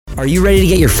Are you ready to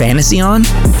get your fantasy on?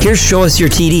 Here's Show Us Your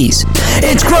TDs.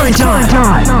 It's grind time!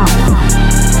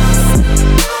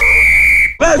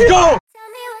 Let's go!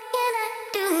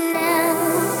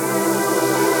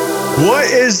 What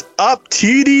is up,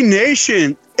 TD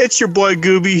Nation? It's your boy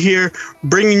Gooby here,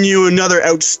 bringing you another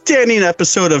outstanding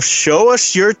episode of Show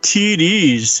Us Your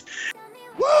TDs.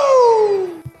 Woo!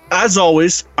 As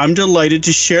always, I'm delighted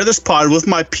to share this pod with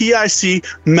my PIC,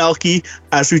 Melky,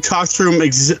 as we talk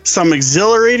through some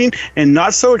exhilarating and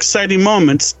not so exciting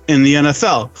moments in the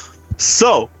NFL.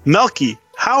 So, Melky,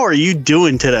 how are you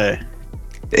doing today?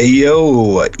 Hey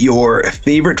yo, your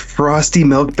favorite frosty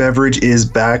milk beverage is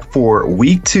back for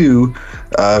week 2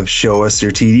 of Show Us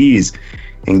Your TDs.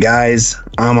 And guys,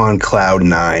 I'm on cloud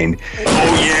 9.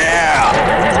 Oh yeah!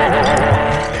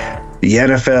 The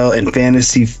NFL and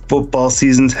fantasy football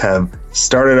seasons have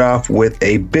started off with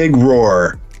a big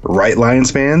roar, right,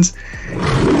 Lions fans?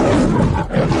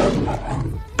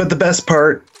 But the best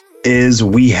part is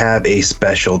we have a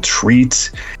special treat.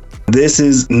 This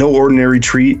is no ordinary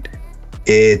treat.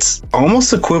 It's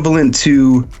almost equivalent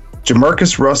to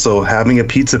Jamarcus Russell having a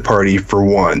pizza party for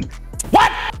one.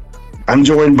 What? I'm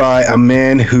joined by a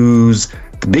man who's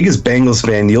the biggest Bengals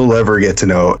fan you'll ever get to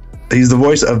know. He's the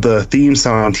voice of the theme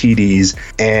song TDs,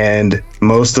 and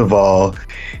most of all,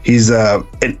 he's an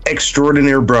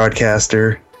extraordinary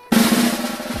broadcaster.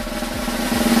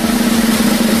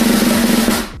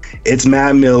 It's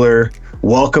Matt Miller.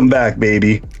 Welcome back,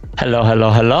 baby. Hello, hello,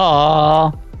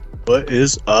 hello. What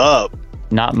is up?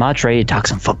 Not much, ready to talk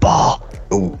some football.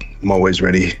 Oh, I'm always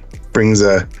ready. Brings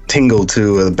a tingle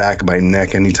to the back of my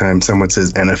neck anytime someone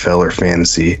says NFL or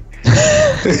fantasy.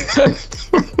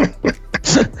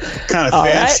 What kind of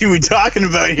fantasy we talking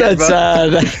about here?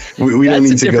 That's we don't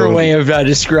need a to different go. way of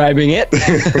describing it.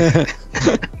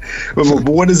 But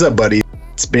what is up, buddy?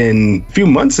 It's been a few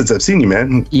months since I've seen you,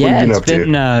 man. Yeah, what have you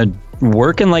been up to?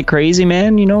 Working like crazy,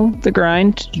 man. You know, the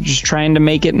grind. Just trying to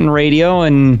make it in radio,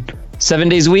 and 7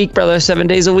 days a week, brother. 7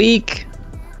 days a week.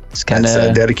 It's kind That's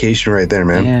of dedication right there,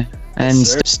 man. Yeah, and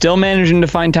still managing to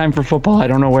find time for football. I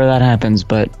don't know where that happens,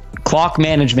 but clock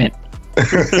management.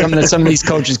 Some of these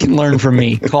coaches can learn from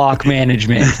me. Clock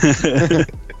management.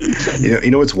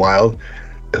 You know what's wild?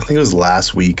 I think it was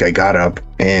last week I got up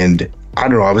and I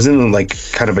don't know, I was in like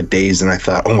kind of a daze and I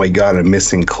thought, oh my God, I'm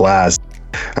missing class.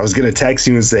 I was going to text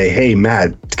you and say, hey,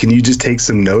 Matt, can you just take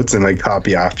some notes and like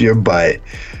copy off you? But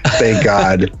thank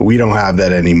God we don't have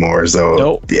that anymore. So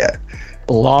nope. Yeah.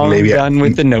 Done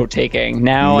with the note taking.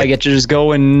 Now I get to just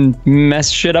go and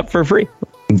mess shit up for free.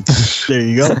 There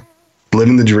you go.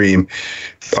 Living the dream.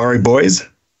 All right, boys.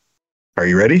 Are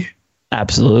you ready?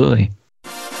 Absolutely.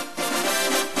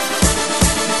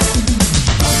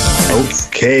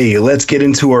 Okay, let's get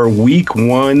into our week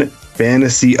 1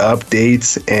 fantasy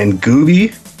updates. And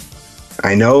Gooby,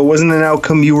 I know it wasn't an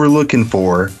outcome you were looking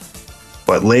for,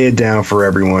 but lay it down for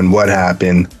everyone. What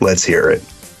happened? Let's hear it.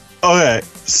 Okay,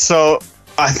 so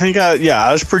I think I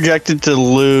was projected to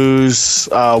lose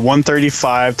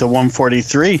 135 to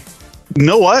 143. You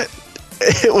know what?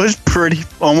 It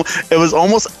was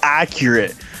almost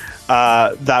accurate,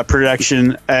 that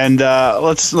projection. And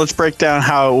let's break down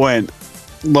how it went.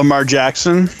 Lamar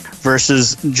Jackson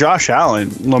versus Josh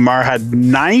Allen. Lamar had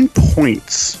 9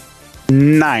 points.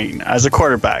 9 as a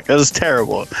quarterback. That was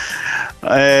terrible.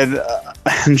 And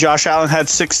Josh Allen had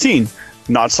 16.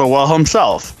 Not so well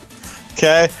himself.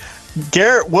 Okay.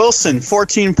 Garrett Wilson,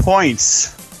 14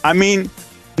 points. I mean,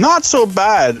 not so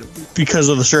bad because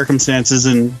of the circumstances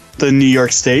in the New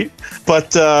York State.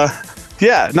 But,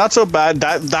 not so bad.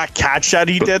 That catch that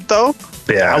he did, though,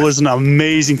 Yeah, that was an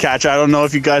amazing catch. I don't know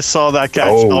if you guys saw that catch.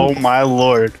 Oh my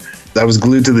Lord. I was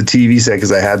glued to the TV set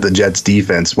because I had the Jets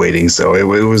defense waiting. So it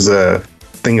was a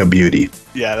thing of beauty.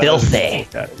 Yeah, Filthy.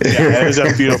 It was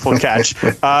a beautiful catch.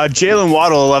 Jalen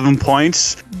Waddle, 11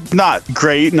 points. Not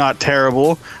great, not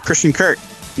terrible. Christian Kirk,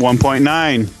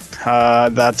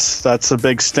 1.9. That's a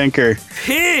big stinker.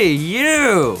 Hey,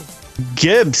 you!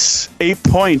 Gibbs, 8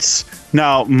 points.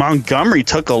 Now, Montgomery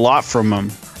took a lot from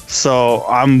him. So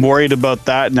I'm worried about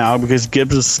that now because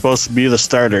Gibbs is supposed to be the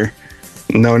starter.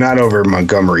 No, not over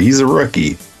Montgomery. He's a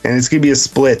rookie. And it's going to be a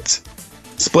split.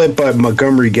 But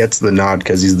Montgomery gets the nod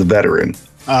because he's the veteran.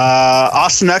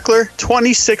 Austin Eckler,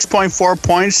 26.4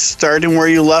 points, starting where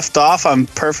you left off. I'm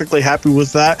perfectly happy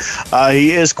with that.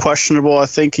 He is questionable. I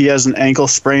think he has an ankle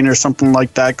sprain or something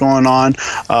like that going on.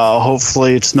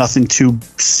 Hopefully it's nothing too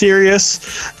serious.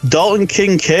 Dalton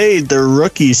Kincaid, the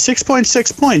rookie,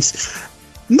 6.6 points.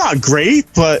 not great,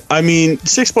 but I mean,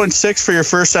 6.6 for your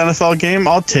first NFL game,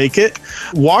 I'll take it.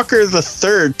 Walker the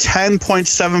third,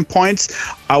 10.7 points.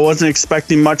 I wasn't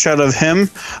expecting much out of him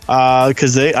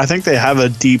because I think they have a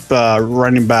deep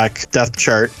running back depth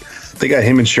chart. They got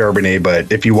him and Charbonnet,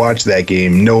 but if you watch that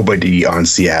game, nobody on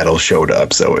Seattle showed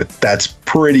up. So that's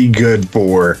pretty good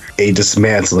for a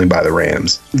dismantling by the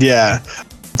Rams. Yeah.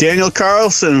 Daniel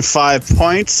Carlson, 5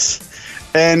 points.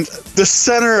 And the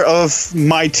center of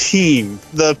my team,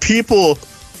 the people,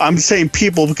 I'm saying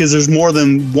people because there's more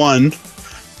than one,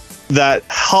 that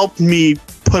helped me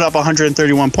put up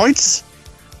 131 points,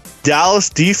 Dallas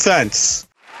defense.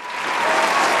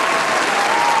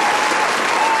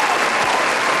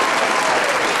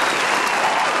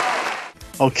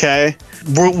 Okay,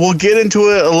 we'll get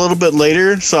into it a little bit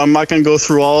later, so I'm not going to go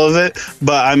through all of it.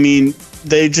 But, I mean,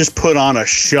 they just put on a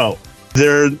show.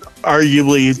 They're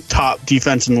arguably top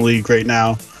defense in the league right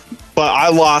now. But I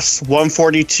lost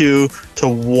 142 to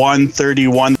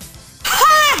 131.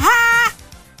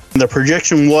 The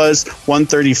projection was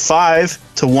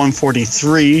 135 to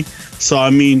 143. So,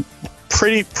 I mean,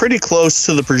 pretty close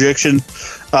to the projections.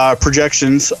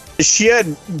 She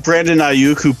had Brandon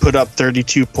Ayuk, who put up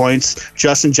 32 points.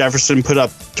 Justin Jefferson put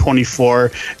up 24.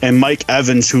 And Mike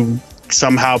Evans, who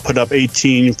somehow put up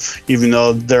 18, even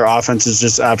though their offense is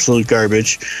just absolute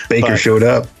garbage. Baker showed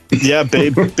up. Yeah,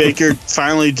 Baker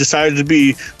finally decided to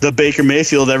be the Baker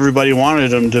Mayfield everybody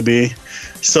wanted him to be.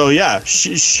 So, yeah,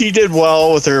 she did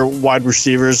well with her wide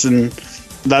receivers, and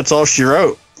that's all she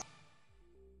wrote.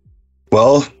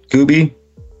 Well, Gooby,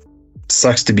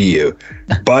 sucks to be you.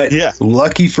 But yeah,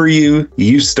 lucky for you,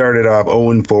 you started off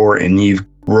 0-4, and you've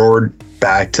roared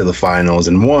back to the finals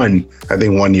and won, I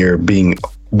think, one year being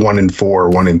 1-4,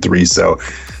 1-3. So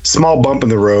small bump in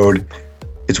the road.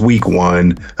 It's week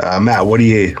one. Matt, what do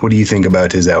you think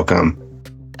about his outcome?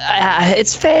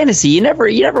 It's fantasy. You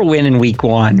never win in week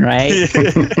one, right?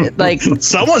 Like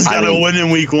someone's got to win in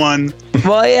week one.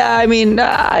 Well, yeah. I mean,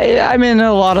 I'm in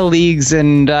a lot of leagues,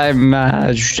 and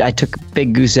I took a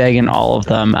big goose egg in all of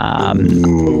them.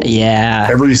 Yeah,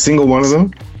 every single one of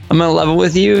them. I'm gonna level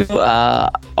with you.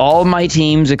 All my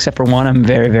teams except for one, I'm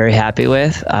very, very happy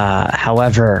with.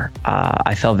 However,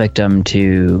 I fell victim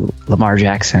to Lamar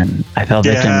Jackson. I fell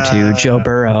victim to Joe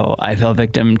Burrow. I fell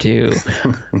victim to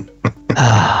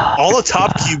all the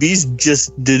top QBs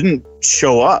just didn't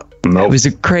show up. Nope. It was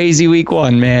a crazy week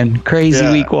one, man. Crazy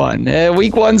week one.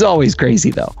 Week one's always crazy,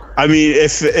 though. I mean,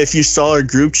 if you saw our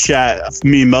group chat,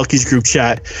 me and Melky's group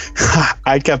chat,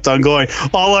 I kept on going.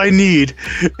 All I need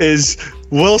is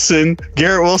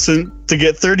Garrett Wilson, to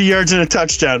get 30 yards and a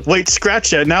touchdown. Wait,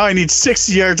 scratch that. Now I need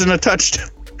 60 yards and a touchdown.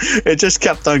 It just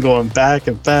kept on going back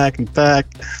and back and back.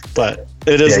 But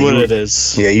it is what it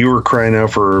is. Yeah, you were crying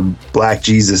out for Black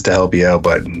Jesus to help you out,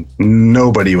 but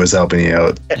nobody was helping you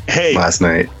out last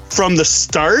night. From the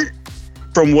start,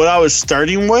 from what I was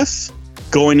starting with,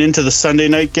 going into the Sunday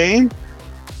night game,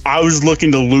 I was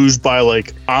looking to lose by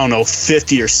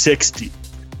 50 or 60.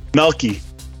 Melky,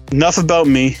 enough about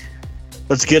me.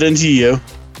 Let's get into you.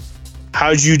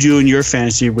 How'd you do in your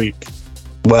fantasy week?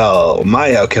 Well,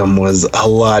 my outcome was a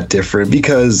lot different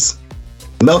because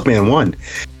Milkman won.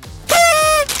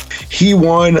 He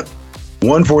won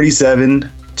 147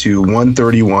 to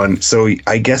 131. So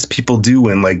I guess people do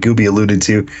win, like Gooby alluded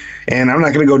to. And I'm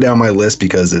not going to go down my list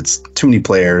because it's too many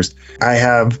players. I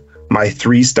have my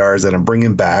 3 stars that I'm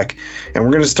bringing back. And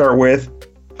we're going to start with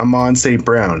Amon St.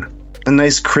 Brown. A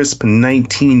nice crisp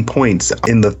 19 points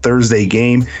in the Thursday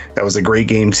game. That was a great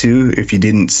game too. If you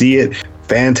didn't see it,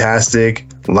 fantastic.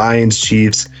 Lions,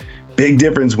 Chiefs. Big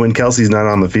difference when Kelsey's not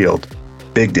on the field.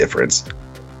 Big difference.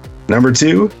 Number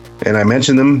 2, and I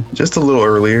mentioned them just a little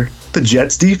earlier, the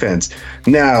Jets defense.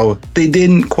 Now, they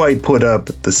didn't quite put up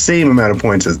the same amount of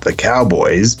points as the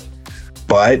Cowboys,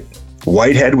 but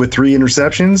Whitehead with 3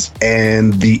 interceptions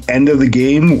and the end of the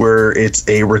game where it's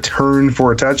a return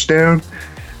for a touchdown.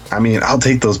 I mean, I'll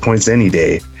take those points any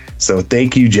day. So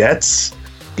thank you, Jets.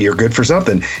 You're good for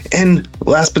something. And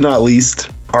last but not least,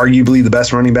 arguably the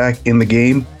best running back in the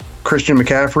game, Christian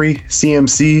McCaffrey,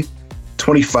 CMC,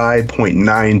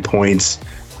 25.9 points,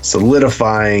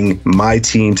 solidifying my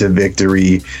team to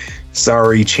victory.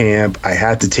 Sorry, champ. I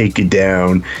had to take you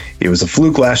down. It was a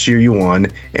fluke last year you won,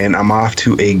 and I'm off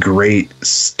to a great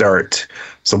start.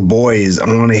 So, boys, I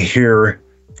want to hear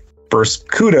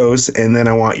first kudos, and then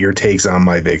I want your takes on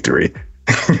my victory.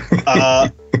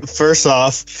 First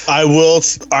off, I will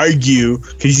argue,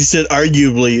 because you said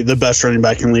arguably the best running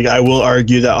back in the league, I will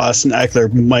argue that Austin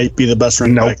Eckler might be the best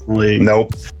running back in the league.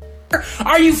 Nope.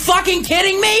 Are you fucking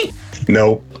kidding me?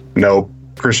 Nope.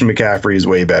 Christian McCaffrey is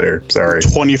way better. Sorry.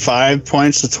 25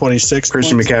 points to 26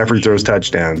 Christian points. McCaffrey throws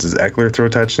touchdowns. Does Eckler throw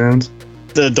touchdowns?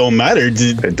 That don't matter.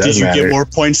 Did you get more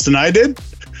points than I did?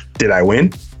 Did I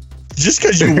win? Just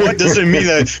because you won doesn't mean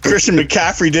that Christian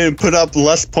McCaffrey didn't put up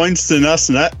less points than us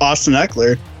and Austin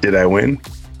Eckler. Did I win?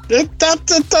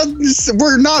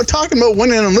 We're not talking about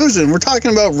winning and losing. We're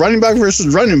talking about running back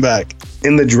versus running back.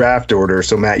 In the draft order,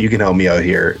 so Matt, you can help me out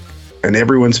here. In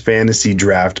everyone's fantasy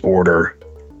draft order,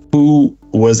 who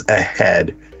was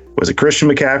ahead? Was it Christian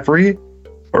McCaffrey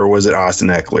or was it Austin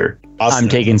Eckler? I'm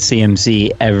taking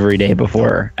CMC every day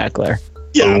before Eckler.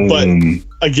 Yeah, but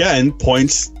again,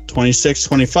 points 26,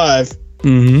 25.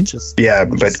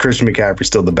 Mm-hmm. But Christian McCaffrey's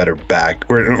still the better back.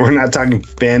 We're not talking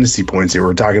fantasy points here.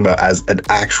 We're talking about as an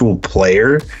actual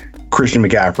player. Christian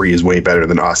McCaffrey is way better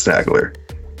than Austin Eckler.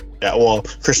 Yeah, well,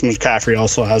 Christian McCaffrey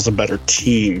also has a better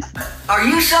team. Are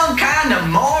you some kind of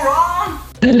moron?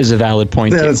 That is a valid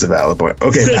point. That is a valid point.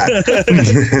 Okay, Matt.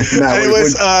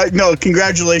 Anyways, no,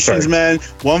 congratulations, man.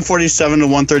 147 to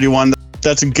 131.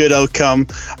 That's a good outcome.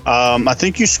 I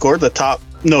think you scored the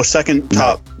second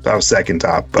top. No, I was second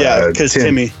top. Yeah, because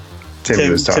Tim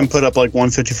was top. Tim put up like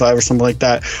 155 or something like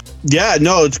that. Yeah,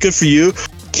 no, it's good for you.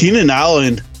 Keenan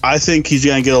Allen, I think he's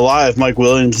going to get a lot if Mike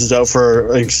Williams is out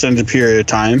for an extended period of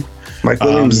time. Mike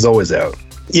Williams is always out.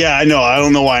 Yeah, I know. I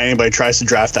don't know why anybody tries to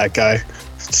draft that guy.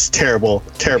 It's terrible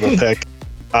pick.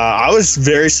 I was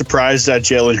very surprised that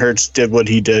Jalen Hurts did what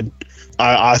he did.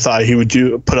 I thought he would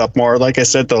put up more. Like I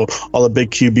said, though, all the big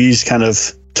QBs kind of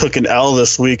took an L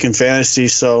this week in fantasy.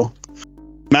 So,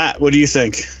 Matt, what do you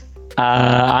think?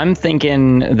 I'm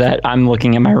thinking that I'm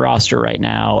looking at my roster right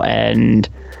now, and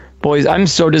boys, I'm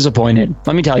so disappointed.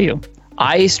 Let me tell you,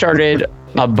 I started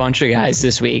a bunch of guys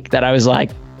this week that I was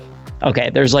like,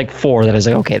 okay, there's like 4 that I was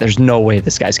like, okay, there's no way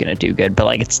this guy's going to do good. But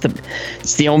like, it's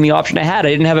the only option I had. I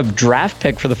didn't have a draft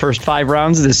pick for the first 5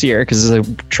 rounds this year because I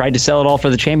tried to sell it all for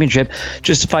the championship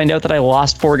just to find out that I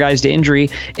lost 4 guys to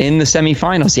injury in the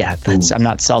semifinals. Yeah, I'm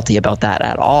not salty about that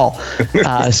at all.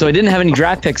 So I didn't have any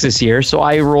draft picks this year. So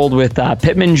I rolled with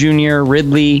Pittman Jr.,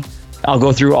 Ridley. I'll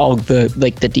go through all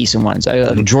the decent ones.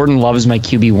 Jordan Love is my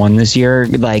QB1 this year.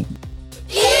 Like,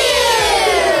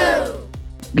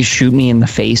 shoot me in the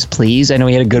face, please. I know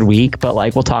he had a good week, but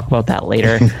like we'll talk about that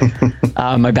later.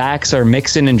 My backs are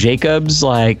Mixon and Jacobs,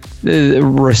 like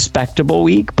respectable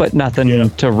week, but nothing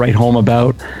to write home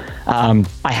about.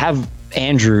 I have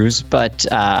Andrews, but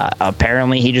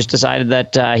apparently he just decided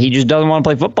that he just doesn't want to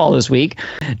play football this week.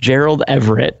 Gerald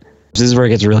Everett. This is where it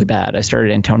gets really bad. I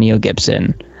started Antonio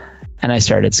Gibson and I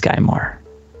started Sky Moore.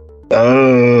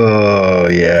 Oh,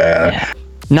 yeah.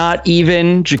 Not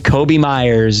even Jacoby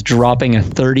Myers dropping a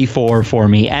 34 for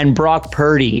me, and Brock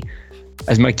Purdy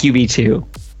as my QB2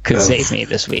 could save me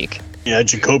this week. Yeah,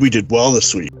 Jacoby did well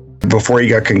this week. Before he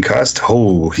got concussed,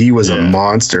 he was a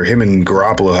monster. Him and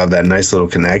Garoppolo have that nice little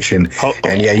connection.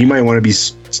 And yeah, you might want to be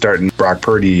starting Brock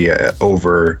Purdy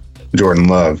over Jordan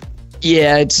Love.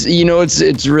 Yeah,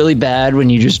 it's really bad when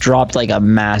you just dropped like a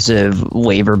massive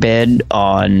waiver bid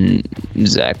on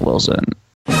Zach Wilson.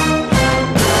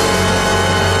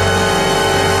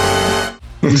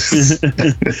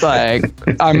 Like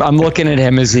I'm looking at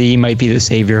him as he might be the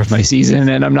savior of my season,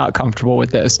 and I'm not comfortable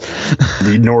with this.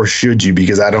 Nor should you,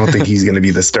 because I don't think he's going to be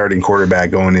the starting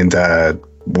quarterback going into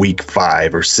week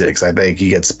 5 or 6. I think he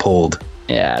gets pulled.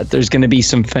 Yeah, there's going to be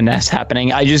some finesse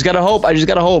happening. I just gotta hope. I'm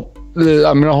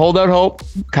gonna hold out hope.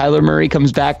 Kyler Murray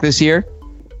comes back this year.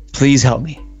 Please help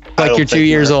me. Like you're 2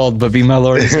 years old, but be my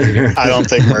Lord and Savior. I don't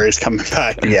think Murray's coming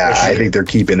back. Yeah, I think they're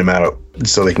keeping him out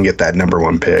so they can get that number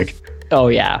 1 pick. Oh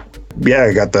yeah. Yeah,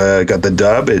 I got the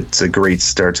dub. It's a great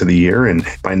start to the year, and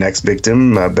my next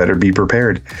victim better be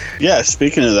prepared. Yeah,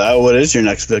 speaking of that, what is your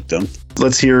next victim?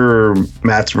 Let's hear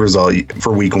Matt's result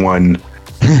for week 1.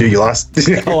 You lost?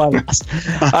 Oh, I lost.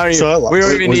 I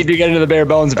don't even need to get into the bare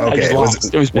bones, but okay, I just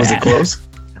lost. Was it close?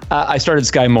 I started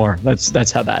Sky Moore.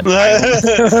 That's how bad.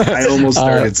 I almost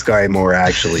started Sky Moore,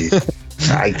 actually.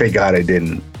 Thank God I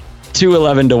didn't.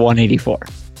 211 to 184.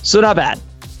 So not bad.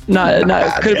 Not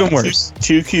could have been worse.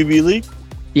 2 QB league?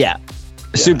 Yeah.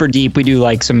 Super deep. We do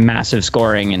like some massive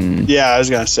scoring and yeah, I was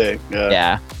gonna say.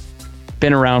 Yeah.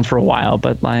 Been around for a while,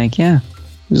 but like, yeah.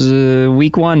 It was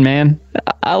week 1, man.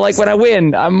 I like when I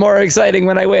win. I'm more exciting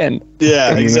when I win. Yeah,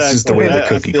 I mean, exactly. It's just the way the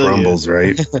cookie crumbles,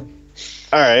 right?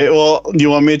 All right. Well, do you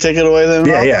want me to take it away then?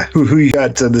 Yeah. Who you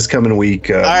got this coming week?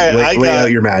 All right, lay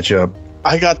out your matchup.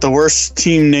 I got the worst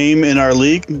team name in our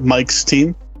league, Mike's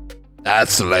team.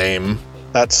 That's lame.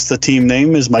 That's the team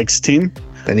name, is Mike's team.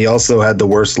 And he also had the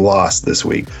worst loss this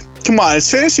week. Come on, it's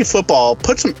fantasy football.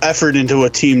 Put some effort into a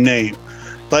team name.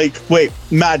 Like, wait,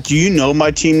 Matt, do you know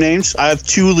my team names? I have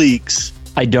 2 leagues.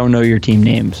 I don't know your team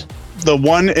names. The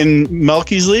one in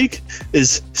Melky's league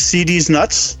is CD's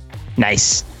Nuts,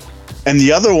 Nice. and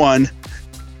the other one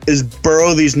is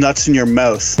Burrow These Nuts in Your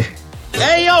Mouth.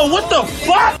 Hey, yo, what the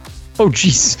fuck? Oh,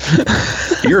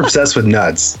 jeez. You're obsessed with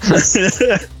nuts.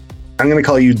 I'm going to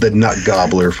call you the nut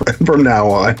gobbler from now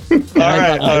on.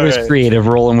 I was creative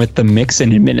rolling with the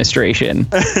Mixon administration.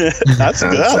 That's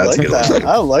good. I like that.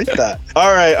 I like that.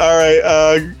 All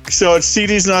right. So it's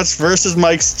CD's Nuts versus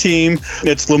Mike's team.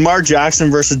 It's Lamar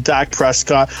Jackson versus Dak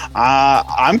Prescott.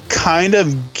 I'm kind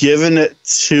of giving it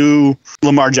to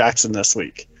Lamar Jackson this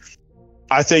week.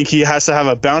 I think he has to have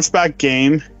a bounce back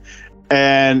game.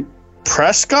 And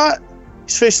Prescott,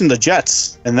 he's facing the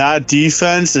Jets, and that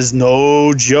defense is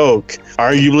no joke.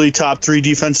 Arguably top 3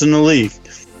 defense in the league.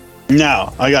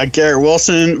 Now, I got Garrett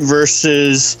Wilson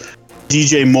versus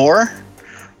DJ Moore.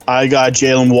 I got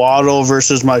Jalen Waddle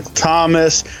versus Michael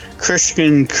Thomas.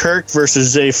 Christian Kirk versus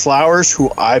Zay Flowers,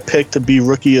 who I picked to be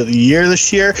Rookie of the Year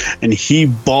this year, and he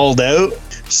balled out.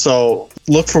 So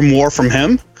look for more from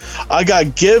him. I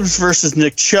got Gibbs versus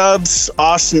Nick Chubbs,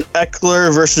 Austin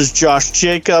Eckler versus Josh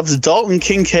Jacobs, Dalton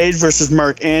Kincaid versus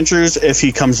Mark Andrews if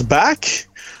he comes back,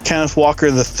 Kenneth Walker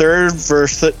III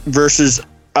versus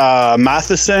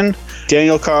Matheson,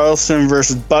 Daniel Carlson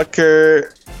versus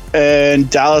Butker, and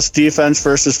Dallas defense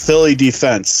versus Philly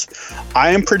defense. I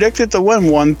am predicted to win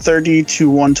 130 to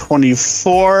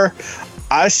 124.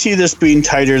 I see this being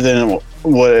tighter than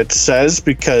what it says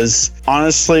because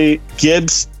honestly,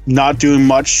 Gibbs not doing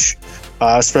much,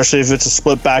 especially if it's a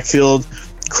split backfield.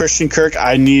 Christian Kirk,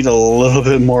 I need a little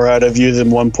bit more out of you than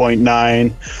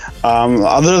 1.9.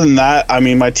 Other than that, I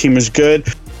mean, my team is good.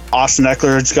 Austin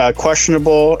Eckler's got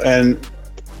questionable, and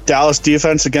Dallas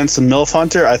defense against the MILF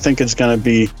Hunter, I think it's going to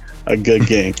be a good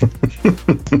game.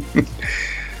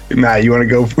 Matt, you want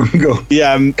to go?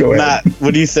 Yeah, go Matt, ahead.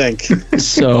 what do you think?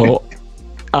 So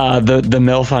the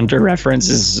MILF Hunter reference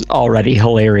is already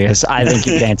hilarious. I think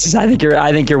it dances. I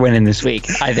think you're winning this week.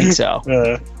 I think so.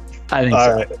 I think all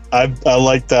so. right. I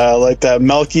like that. I like that.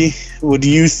 Melky, what do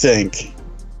you think?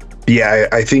 Yeah,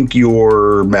 I think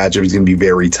your matchup is going to be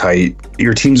very tight.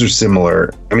 Your teams are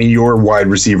similar. I mean, your wide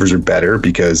receivers are better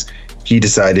because he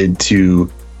decided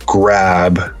to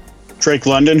grab Drake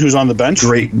London, who's on the bench.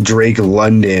 Drake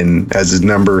London as his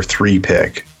number 3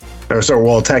 pick. So,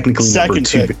 well, technically Second number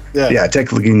 2. pick. Yeah,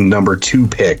 technically number 2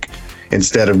 pick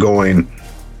instead of going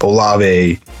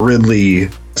Olave, Ridley,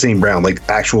 St. Brown, like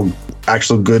actual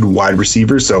good wide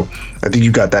receivers. So I think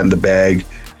you got that in the bag.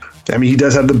 I mean, he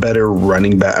does have the better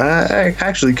running back.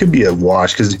 Actually, it could be a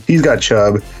wash because he's got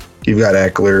Chubb, you've got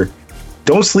Eckler.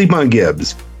 Don't sleep on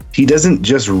Gibbs. He doesn't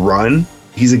just run.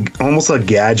 He's almost a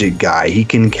gadget guy. He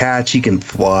can catch, he can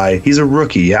fly. He's a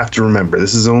rookie. You have to remember,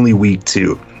 this is only week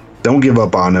 2. Don't give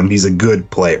up on him. He's a good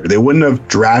player. They wouldn't have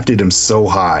drafted him so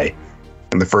high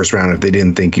in the first round if they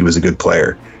didn't think he was a good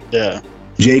player. Yeah.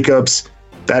 Jacobs,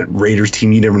 that Raiders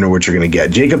team, you never know what you're going to get.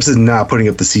 Jacobs is not putting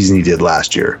up the season he did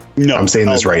last year. No. I'm saying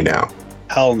this right now.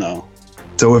 Hell no.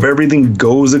 So if everything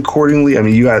goes accordingly, I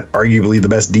mean, you got arguably the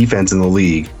best defense in the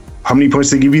league. How many points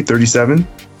did they give you? 37?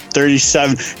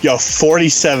 37. Yo,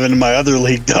 47 in my other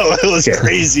league, though. It was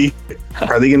crazy.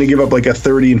 Are they going to give up like a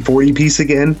 30 and 40 piece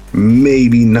again?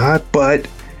 Maybe not, but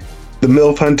the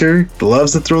MILF Hunter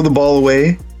loves to throw the ball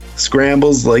away,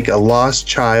 scrambles like a lost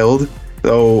child.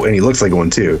 Oh, and he looks like one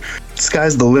too.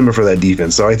 Sky's the limit for that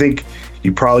defense. So I think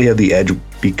you probably have the edge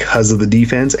because of the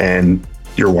defense and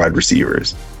your wide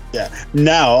receivers. Yeah.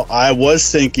 Now, I was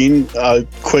thinking,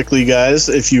 quickly, guys,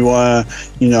 if you want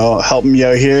to, help me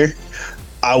out here,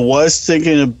 I was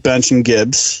thinking of benching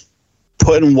Gibbs,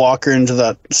 putting Walker into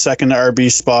that second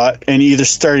RB spot, and either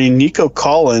starting Nico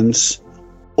Collins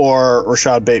or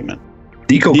Rashad Bateman.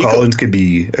 Nico Collins could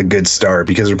be a good start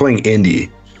because they're playing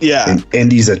Indy. Yeah. And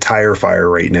Indy's a tire fire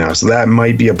right now, so that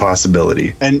might be a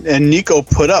possibility. And Nico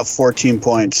put up 14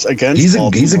 points against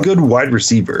Baltimore. He's a good wide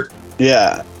receiver.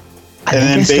 Yeah. I And think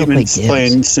then I still play Bateman's Gibbs.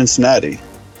 playing Cincinnati.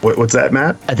 What's that,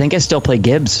 Matt? I think I still play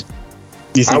Gibbs.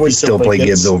 Do you think I would you still play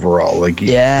Gibbs overall. Like,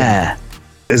 Yeah.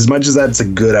 as much as that's a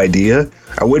good idea,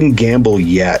 I wouldn't gamble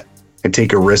yet and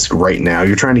take a risk right now.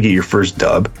 You're trying to get your first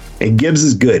dub, and Gibbs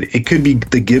is good. It could be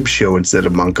the Gibbs show instead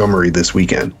of Montgomery this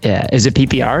weekend. Yeah. Is it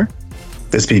PPR?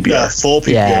 This PPR. Yeah, full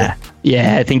PPR. Yeah.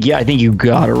 Yeah, I think you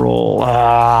gotta roll.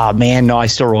 Man, no, I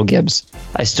still roll Gibbs.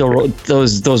 I still roll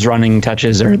those running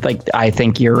touches are like, I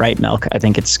think you're right, Milk. I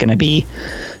think it's gonna be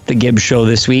the Gibbs show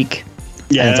this week.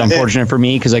 Yeah, and it's unfortunate for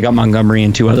me because I got Montgomery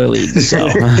in 2 other leagues. So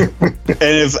And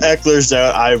if Eckler's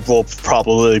out, I will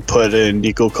probably put in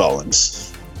Nico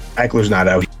Collins. Eckler's not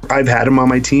out. I've had him on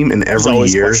my team, and every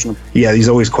always year, questionable. yeah, he's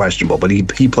always questionable, but he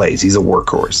plays. He's a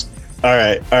workhorse. All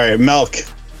right. Milk,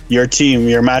 your team,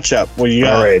 your matchup. What do you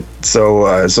got? All right.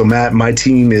 So Matt, my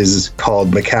team is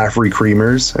called McCaffrey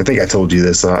Creamers. I think I told you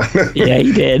this Yeah,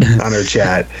 you did. on our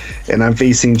chat. And I'm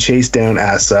facing Chase Down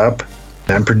Ass Up.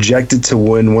 I'm projected to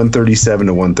win 137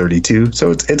 to 132.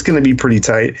 So it's going to be pretty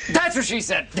tight. That's what she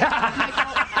said.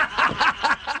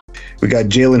 We got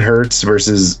Jalen Hurts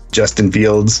versus Justin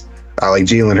Fields. I like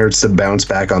Jalen Hurts to bounce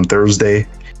back on Thursday.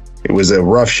 It was a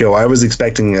rough show. I was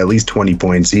expecting at least 20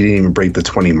 points. He didn't even break the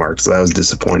 20 mark, so that was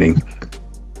disappointing.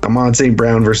 Amon St.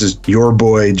 Brown versus your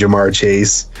boy, Jamar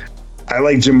Chase. I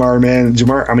like Jamar, man.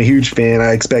 Jamar, I'm a huge fan.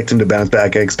 I expect him to bounce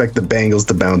back. I expect the Bengals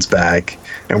to bounce back.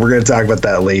 And we're going to talk about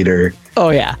that later. Oh,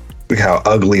 yeah. Look how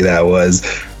ugly that was.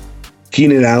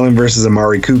 Keenan Allen versus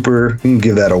Amari Cooper. You can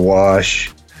give that a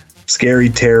wash. Scary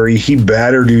Terry, he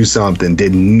better do something.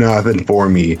 Did nothing for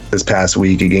me this past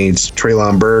week against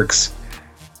Treylon Burks.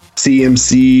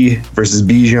 CMC versus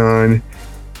Bijan.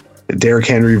 Derrick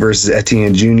Henry versus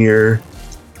Etienne Jr.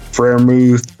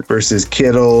 Freiermuth versus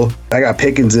Kittle. I got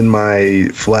Pickens in my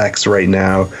flex right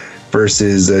now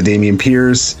versus Dameon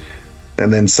Pierce.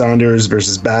 And then Saunders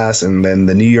versus Bass. And then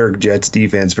the New York Jets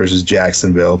defense versus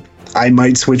Jacksonville. I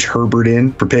might switch Herbert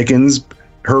in for Pickens.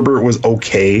 Herbert was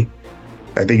okay.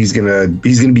 I think he's gonna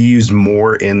be used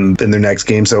more in their next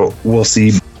game, so we'll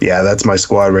see. Yeah, that's my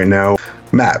squad right now.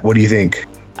 Matt, what do you think?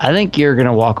 I think you're going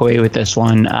to walk away with this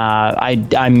one.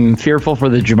 I'm fearful for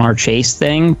the Jamar Chase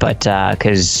thing, but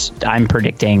because I'm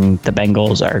predicting the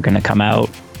Bengals are going to come out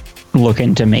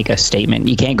looking to make a statement.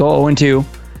 You can't go 0-2,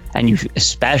 and you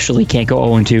especially can't go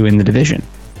 0-2 in the division.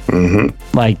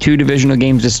 Mm-hmm. Like 2 divisional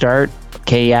games to start.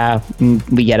 Okay, yeah,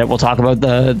 we get it. We'll talk about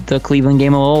the Cleveland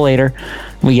game a little later.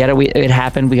 We get it. It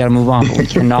happened. We got to move on. But we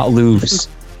cannot lose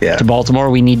to Baltimore.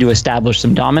 We need to establish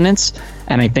some dominance,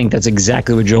 and I think that's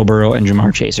exactly what Joe Burrow and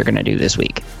Jamar Chase are going to do this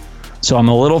week. So I'm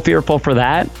a little fearful for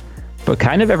that, but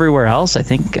kind of everywhere else, I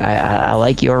think I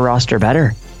like your roster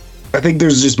better. I think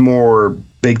there's just more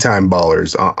big-time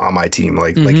ballers on my team.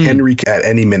 Like Henry at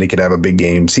any minute could have a big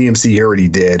game. CMC already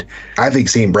did. I think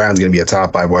St. Brown's going to be a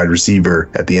top 5 wide receiver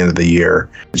at the end of the year.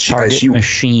 Target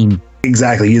machine.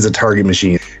 Exactly. He's a target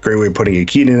machine. Great way of putting it.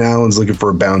 Keenan Allen's looking for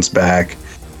a bounce back.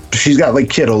 She's got like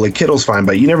Kittle. Like Kittle's fine,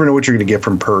 but you never know what you're going to get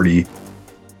from Purdy.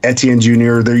 Etienne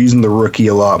Jr., they're using the rookie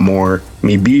a lot more. I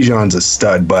mean, Bijan's a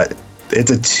stud, but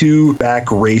it's a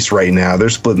 2-back race right now. They're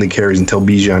splitting the carries until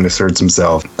Bijan asserts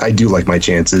himself. I do like my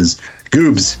chances.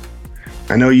 Goobs,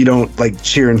 I know you don't like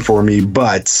cheering for me,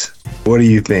 but what do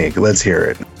you think? Let's hear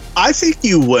it. I think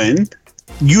you win.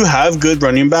 You have good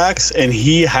running backs, and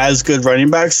he has good running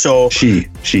backs. So She.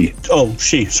 Oh,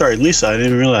 she. Sorry, Lisa. I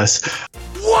didn't realize.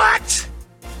 What?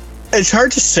 It's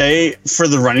hard to say for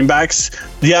the running backs.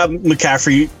 Yeah,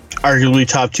 McCaffrey, arguably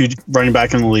top 2 running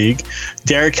back in the league.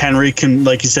 Derrick Henry can,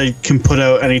 like you said, can put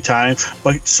out anytime,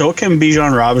 but so can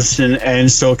Bijan Robinson and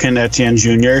so can Etienne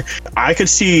Jr. I could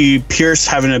see Pierce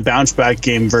having a bounce back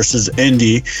game versus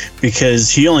Indy because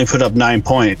he only put up 9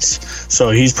 points.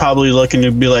 So he's probably looking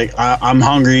to be like, I'm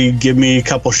hungry, give me a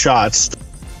couple shots.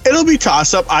 It'll be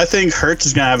toss up. I think Hurts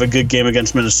is going to have a good game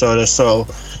against Minnesota. So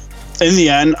in the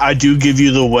end, I do give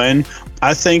you the win.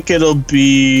 I think it'll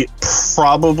be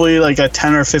probably like a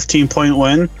 10 or 15 point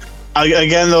win.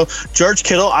 Again, though, George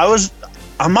Kittle,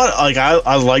 I'm not like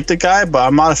I like the guy, but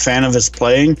I'm not a fan of his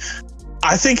playing.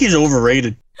 I think he's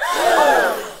overrated.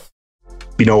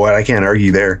 You know what? I can't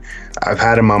argue there. I've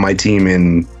had him on my team,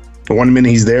 and 1 minute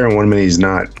he's there and 1 minute he's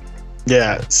not.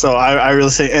 Yeah, so I really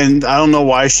say, and I don't know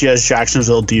why she has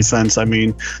Jacksonville defense. I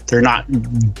mean, they're not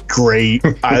great.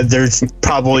 There's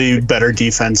probably better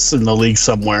defense in the league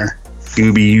somewhere.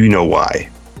 Gooby, you know why.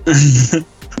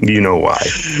 You know why.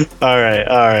 All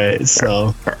right.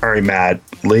 So, all right, Matt,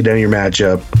 lay down your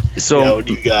matchup. So, what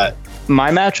do you got? My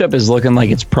matchup is looking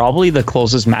like it's probably the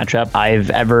closest matchup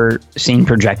I've ever seen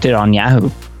projected on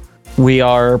Yahoo. We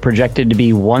are projected to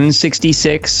be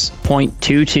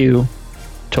 166.22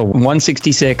 to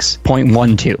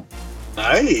 166.12.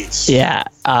 Nice. Yeah.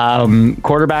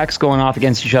 Quarterbacks going off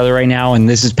against each other right now, and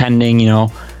this is pending,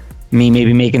 me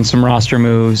maybe making some roster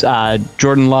moves.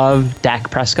 Jordan Love, Dak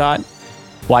Prescott.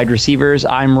 Wide receivers,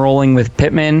 I'm rolling with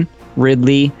Pittman,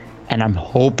 Ridley, and I'm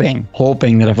hoping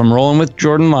that if I'm rolling with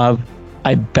Jordan Love,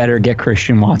 I better get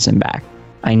Christian Watson back.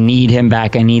 I need him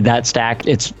back. I need that stack.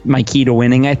 It's my key to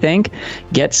winning, I think.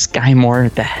 Get Sky Moore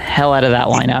the hell out of that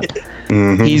lineup.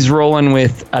 Mm-hmm. He's rolling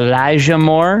with Elijah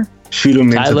Moore. Shoot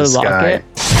him Tyler into the Lockett.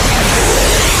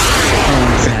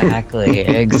 Sky.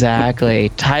 Exactly.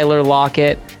 Tyler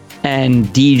Lockett and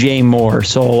DJ Moore.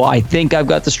 So I think I've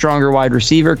got the stronger wide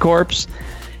receiver corpse.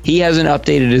 He hasn't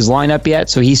updated his lineup yet,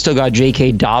 so he's still got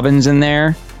J.K. Dobbins in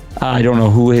there. I don't know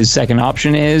who his second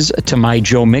option is, to my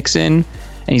Joe Mixon.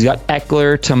 And he's got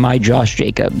Eckler to my Josh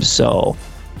Jacobs. So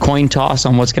coin toss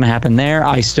on what's going to happen there.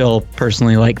 I still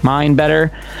personally like mine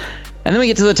better. And then we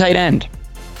get to the tight end.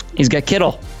 He's got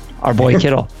Kittle, our boy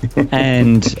Kittle.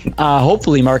 And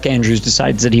hopefully Mark Andrews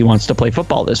decides that he wants to play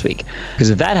football this week.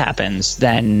 Because if that happens,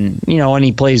 then, and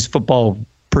he plays football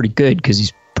pretty good because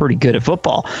he's pretty good at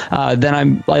football, then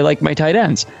I like my tight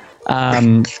ends. I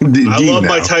love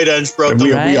my tight ends, bro.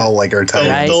 We all like our tight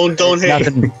ends. Don't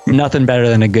hate. Nothing better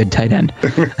than a good tight end.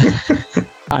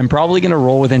 I'm probably going to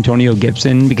roll with Antonio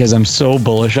Gibson because I'm so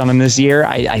bullish on him this year.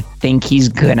 I think he's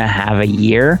going to have a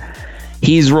year.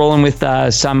 He's rolling with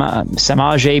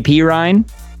Samaje Perine,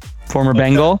 former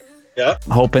Bengal. Yeah.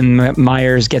 Hoping that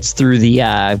Myers gets through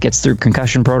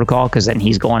concussion protocol, because then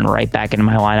he's going right back into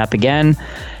my lineup again.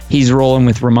 He's rolling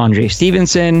with Ramondre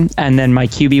Stevenson, and then my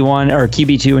QB1 or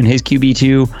QB2 and his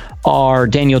QB2 are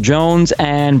Daniel Jones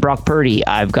and Brock Purdy.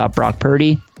 I've got Brock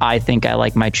Purdy. I think I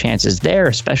like my chances there,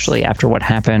 especially after what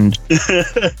happened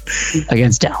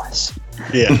against Dallas.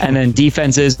 Yeah. And then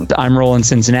defenses, I'm rolling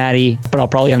Cincinnati, but I'll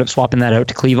probably end up swapping that out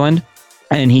to Cleveland,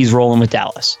 and he's rolling with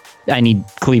Dallas. I need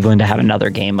Cleveland to have another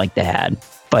game like they had.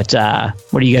 But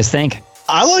what do you guys think?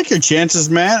 I like your chances,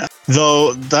 man.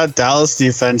 Though that Dallas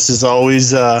defense is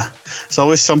always it's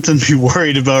always something to be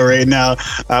worried about right now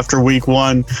after week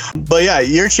 1. But yeah,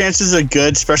 your chances are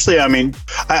good. Especially, I mean,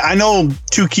 I know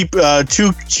two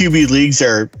QB leagues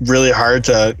are really hard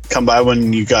to come by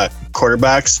when you got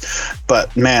quarterbacks.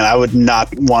 But man, I would not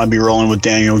want to be rolling with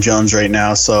Daniel Jones right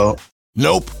now. So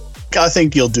Nope. I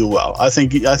think you'll do well. I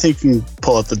think you can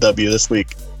pull out the W this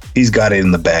week. He's got it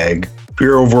in the bag.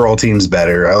 Your overall team's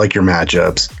better. I like your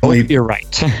matchups. You're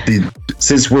right.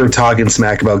 Since we're talking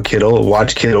smack about Kittle,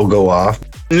 watch Kittle go off.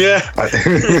 Yeah. But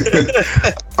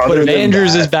if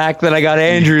Andrews is back, then I got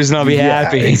Andrews and I'll be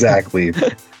happy. Exactly.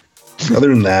 Other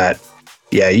than that,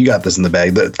 yeah, you got this in the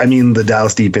bag. The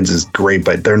Dallas defense is great,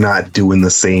 but they're not doing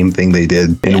the same thing they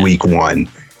did in week 1.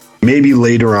 Maybe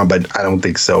later on, but I don't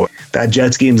think so. That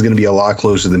Jets game is going to be a lot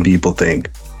closer than people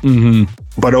think. Mm-hmm.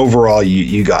 But overall,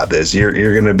 you got this.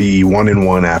 You're going to be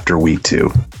 1-1 after week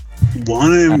 2.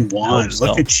 1-1. So.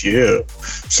 Look at you.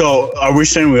 So, are we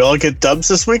saying we all get dubs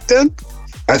this week then?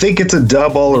 I think it's a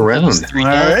dub all around. All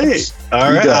right.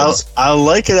 I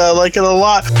like it. I like it a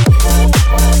lot.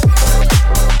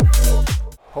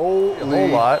 Holy.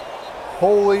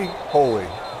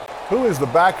 Who is the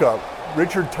backup?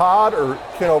 Richard Todd or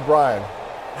Ken O'Brien?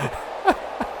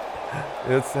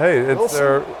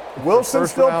 Wilson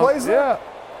still plays there? Yeah.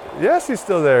 Yes, he's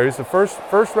still there. He's the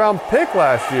first round pick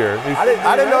last year. I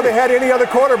didn't know they had any other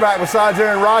quarterback besides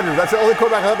Aaron Rodgers. That's the only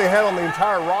quarterback I thought they had on the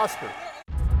entire roster.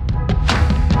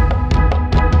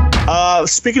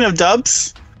 Speaking of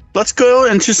dubs, let's go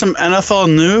into some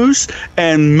NFL news.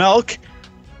 And Melk,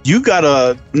 you got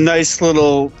a nice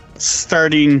little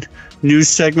starting news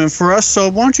segment for us. So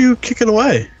why don't you kick it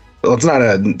away? Well, it's not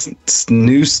a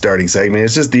news starting segment.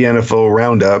 It's just the NFL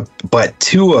roundup. But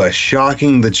Tua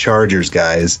shocking the Chargers,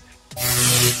 guys.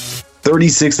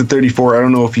 36-34. I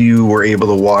don't know if you were able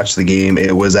to watch the game.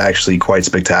 It was actually quite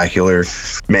spectacular.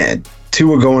 Man,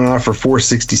 Tua going off for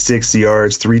 466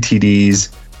 yards, 3 TDs,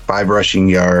 5 rushing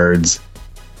yards,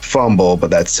 fumble, but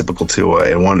that's typical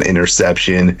Tua, and 1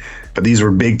 interception. But these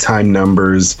were big time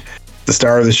numbers. The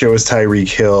star of the show is Tyreek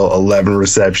Hill, 11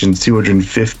 receptions,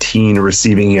 215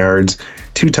 receiving yards,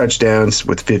 2 touchdowns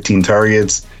with 15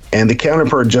 targets. And the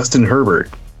counterpart, Justin Herbert,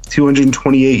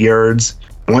 228 yards,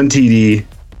 1 TD,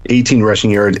 18 rushing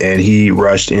yards, and he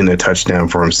rushed in a touchdown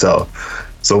for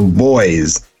himself. So,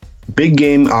 boys, big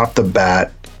game off the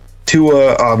bat.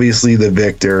 Tua, obviously the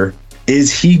victor.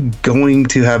 Is he going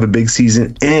to have a big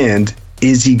season, and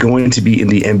is he going to be in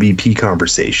the MVP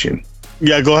conversation?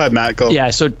 Yeah, go ahead, Matt. Go.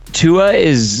 Yeah, so Tua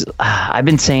is, I've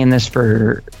been saying this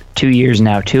for 2 years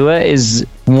now. Tua is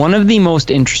one of the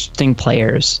most interesting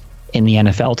players in the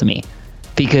NFL to me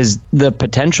because the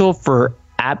potential for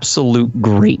absolute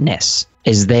greatness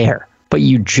is there, but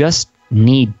you just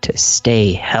need to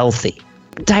stay healthy.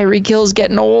 Tyreek Hill's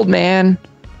getting old, man.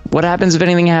 What happens if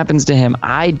anything happens to him?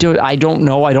 I don't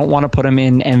know. I don't want to put him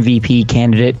in MVP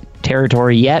candidate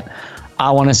territory yet.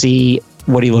 I want to see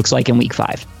what he looks like in week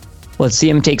 5. Let's see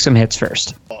him take some hits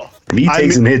first. If he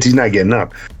takes some hits, he's not getting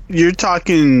up. You're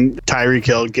talking Tyreek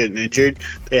Hill getting injured.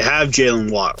 They have Jalen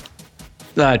Waddle.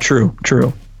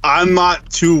 True. I'm not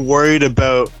too worried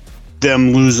about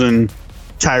them losing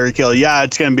Tyreek Hill. Yeah,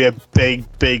 it's going to be a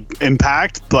big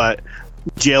impact, but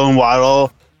Jalen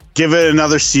Waddle, give it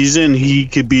another season, he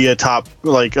could be a top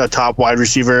wide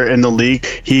receiver in the league.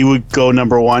 He would go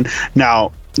number 1.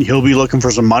 Now, he'll be looking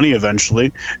for some money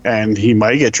eventually, and he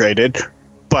might get traded.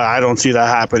 but I don't see that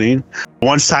happening.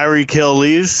 Once Tyreek Hill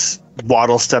leaves,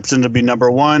 Waddle steps in to be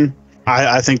number one.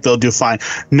 I think they'll do fine.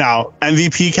 Now,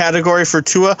 MVP category for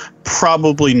Tua,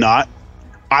 probably not.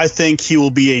 I think he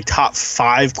will be a top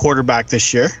 5 quarterback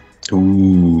this year.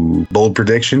 Ooh, bold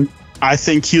prediction. I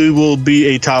think he will be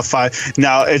a top 5.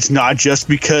 Now, it's not just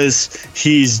because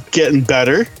he's getting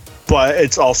better, but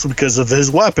it's also because of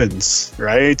his weapons,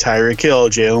 right? Tyreek Hill,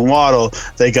 Jalen Waddle,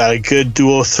 they got a good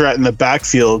dual threat in the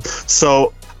backfield.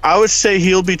 So I would say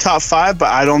he'll be top 5, but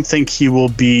I don't think he will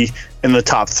be in the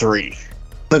top 3.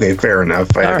 Okay, fair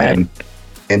enough. right.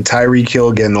 And Tyreek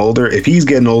Hill getting older. If he's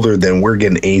getting older, then we're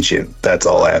getting ancient. That's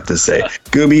all I have to say.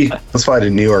 Gooby, let's fly to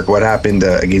New York. What happened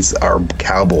against our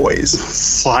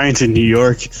Cowboys? Flying to New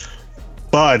York.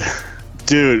 Bud,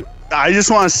 dude, I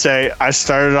just want to say I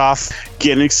started off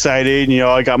getting excited. You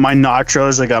know, I got my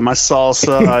nachos, I got my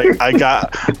salsa,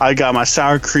 I got my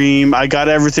sour cream, I got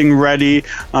everything ready.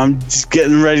 I'm just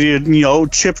getting ready to, you know,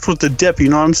 chips with the dip. You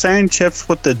know what I'm saying? Chips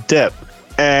with the dip.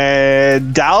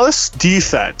 And Dallas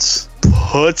defense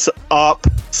puts up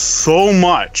so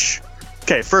much.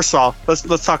 Okay, first of all,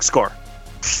 let's talk score.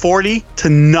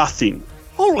 40-0.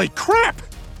 Holy crap!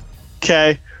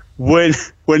 Okay, when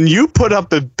you put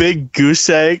up a big goose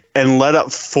egg and let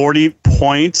up 40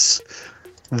 points,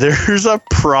 there's a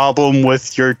problem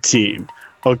with your team.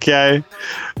 Okay,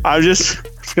 I'm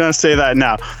just gonna say that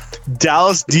now.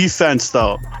 Dallas defense,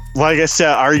 though, like I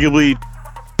said, arguably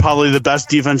probably the best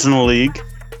defense in the league.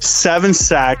 7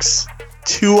 sacks,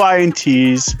 2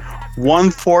 INTs, 1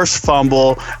 forced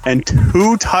fumble, and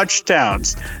 2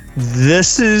 touchdowns.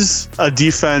 This is a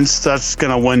defense that's going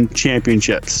to win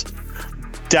championships.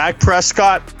 Dak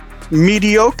Prescott,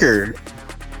 mediocre.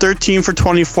 13 for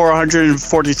 24,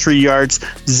 143 yards,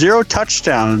 0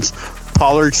 touchdowns.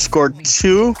 Pollard scored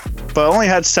 2, but only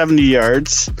had 70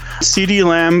 yards. CeeDee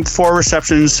Lamb, 4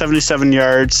 receptions, 77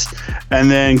 yards.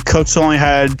 And then Cooks only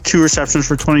had 2 receptions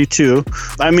for 22.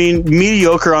 I mean,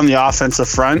 mediocre on the offensive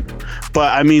front.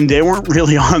 But, I mean, they weren't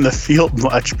really on the field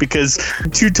much because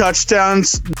 2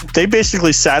 touchdowns, they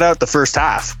basically sat out the first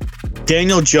half.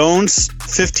 Daniel Jones,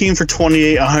 15 for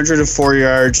 28, 104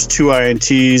 yards, 2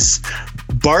 INTs.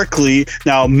 Barkley,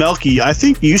 now Melky, I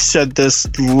think you said this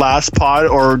last pod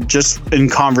or just in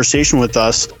conversation with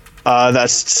us that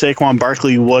Saquon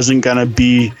Barkley wasn't going to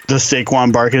be the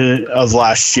Saquon Barkley of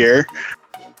last year.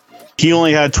 He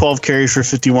only had 12 carries for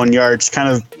 51 yards, kind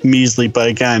of measly, but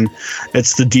again,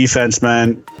 it's the defense,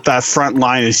 man. That front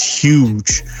line is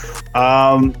huge.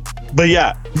 But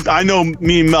yeah, I know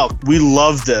me and Melk, we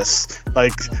love this.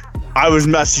 Like, I was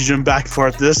messaging back and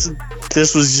forth. This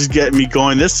was just getting me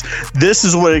going. This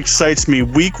is what excites me.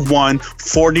 Week 1,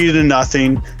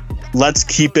 40-0. Let's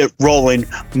keep it rolling.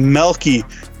 Melky,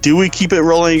 do we keep it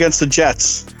rolling against the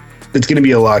Jets? It's going to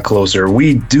be a lot closer.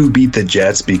 We do beat the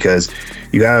Jets because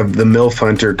you have the MILF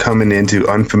Hunter coming into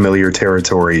unfamiliar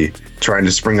territory, trying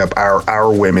to spring up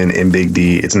our women in Big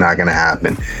D. It's not going to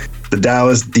happen. The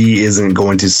Dallas D isn't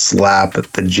going to slap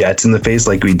the Jets in the face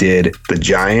like we did the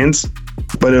Giants,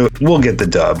 but we'll get the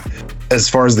dub. As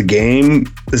far as the game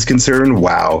is concerned,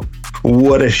 wow,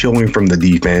 what a showing from the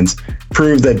defense.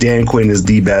 Proved that Dan Quinn is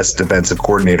the best defensive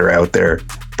coordinator out there.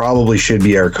 Probably should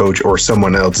be our coach or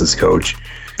someone else's coach.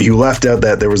 You left out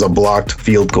that there was a blocked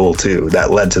field goal too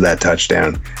that led to that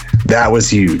touchdown. That was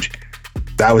huge.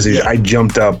 That was huge. Yeah. I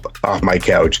jumped up off my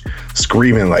couch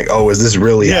screaming like, oh, is this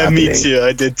really happening? Yeah, me too.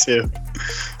 I did too.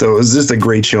 So it was just a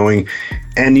great showing.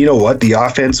 And you know what? The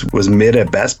offense was mid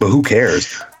at best, but who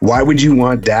cares? Why would you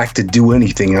want Dak to do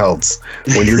anything else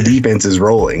when your defense is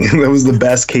rolling? That was the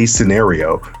best case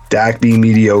scenario. Dak being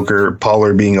mediocre,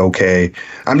 Pollard being okay.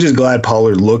 I'm just glad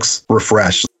Pollard looks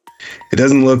refreshed. It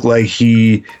doesn't look like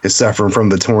he is suffering from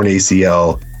the torn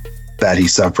ACL that he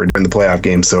suffered in the playoff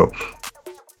game. So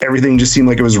everything just seemed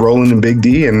like it was rolling in Big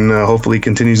D, and hopefully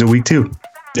continues in week 2.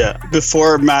 Yeah.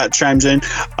 Before Matt chimes in,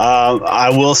 I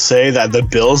will say that the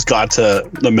Bills got to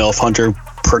the MILF Hunter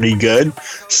pretty good.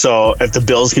 So if the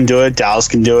Bills can do it, Dallas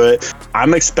can do it.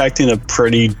 I'm expecting a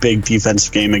pretty big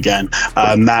defensive game again.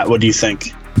 Matt, what do you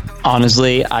think?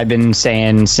 Honestly, I've been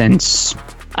saying since,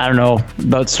 I don't know,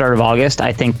 about the start of August,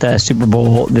 I think the Super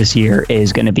Bowl this year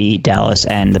is going to be Dallas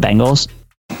and the Bengals.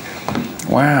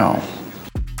 Wow.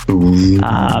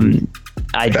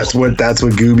 That's what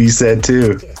Gooby said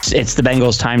too. It's the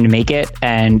Bengals' time to make it,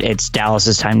 and it's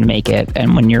Dallas's time to make it.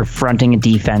 And when you're fronting a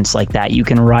defense like that, you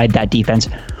can ride that defense.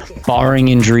 Barring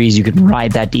injuries, you can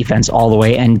ride that defense all the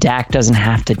way, and Dak doesn't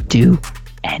have to do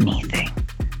anything.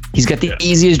 He's got the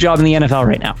easiest job in the NFL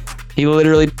right now. He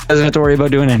literally doesn't have to worry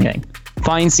about doing anything.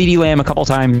 Find CeeDee Lamb a couple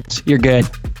times, you're good.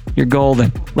 You're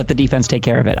golden. Let the defense take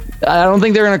care of it. I don't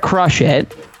think they're going to crush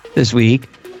it this week,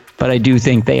 but I do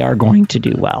think they are going to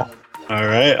do well. All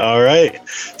right.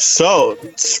 So,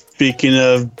 speaking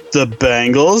of the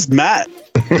Bengals, Matt,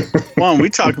 come on, we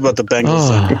talk about the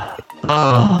Bengals.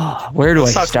 Where do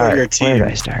I talk start? about your team. Where do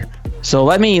I start? So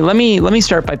let me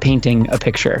start by painting a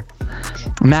picture.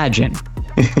 Imagine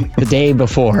the day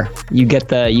before you get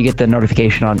the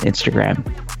notification on Instagram.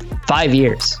 5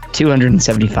 years,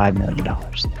 $275 million.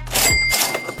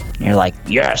 You're like,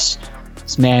 yes,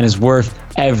 this man is worth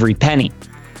every penny.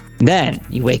 Then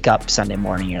you wake up Sunday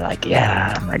morning, you're like,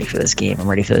 yeah, I'm ready for this game.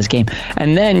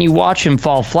 And then you watch him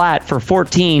fall flat for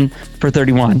 14 for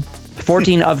 31.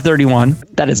 14 of 31.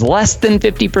 That is less than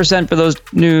 50% for those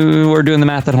who are doing the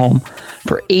math at home.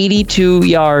 For 82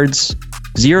 yards,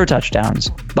 0 touchdowns.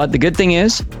 But the good thing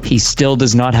is, he still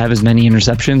does not have as many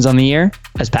interceptions on the year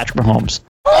as Patrick Mahomes.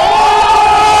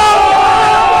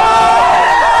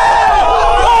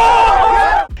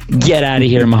 Get out of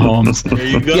here, Mahomes. There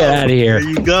you go. Get out of here. There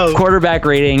you go. Quarterback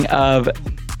rating of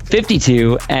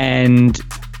 52, and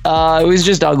it was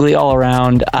just ugly all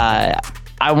around. I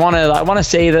want to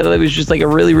say that it was just like a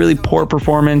really, really poor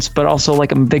performance, but also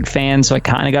like I'm a big fan, so I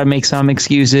kind of got to make some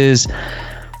excuses.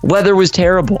 Weather was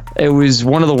terrible. It was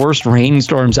one of the worst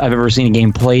rainstorms I've ever seen a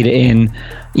game played in.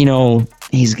 You know,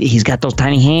 he's got those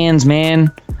tiny hands, man.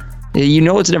 You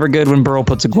know it's never good when Burrow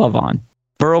puts a glove on.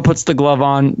 Burrow puts the glove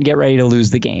on, get ready to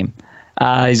lose the game.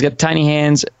 He's got tiny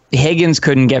hands. Higgins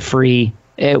couldn't get free.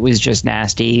 It was just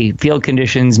nasty. Field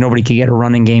conditions, nobody could get a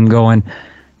running game going.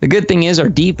 The good thing is our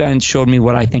defense showed me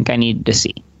what I think I needed to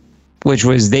see, which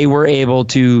was they were able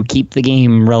to keep the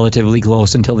game relatively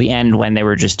close until the end when they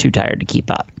were just too tired to keep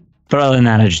up. But other than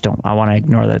that, I want to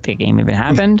ignore that the game even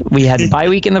happened. We had the bye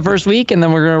week in the first week, and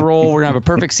then we're going to roll. We're going to have a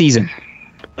perfect season.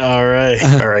 All right.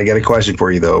 I got a question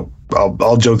for you, though.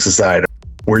 All jokes aside,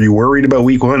 were you worried about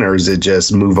week 1, or is it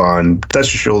just move on,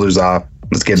 dust your shoulders off,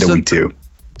 let's get to week 2?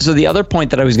 So the other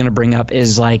point that I was going to bring up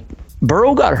is, like,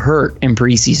 Burrow got hurt in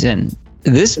preseason.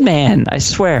 This man, I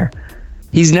swear,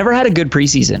 he's never had a good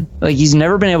preseason. Like, he's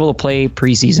never been able to play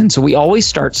preseason. So we always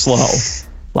start slow.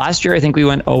 Last year, I think we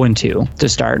went 0-2 to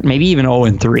start, maybe even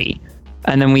 0-3.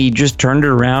 And then we just turned it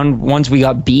around. Once we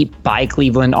got beat by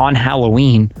Cleveland on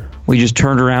Halloween, we just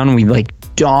turned around and we like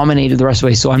dominated the rest of the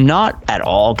way. So I'm not at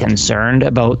all concerned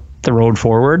about the road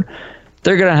forward.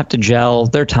 They're going to have to gel.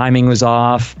 Their timing was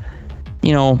off.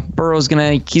 You know, he's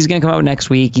going to come out next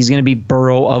week. He's going to be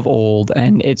Burrow of old,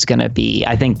 and it's going to be,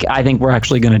 I think we're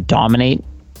actually going to dominate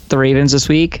the Ravens this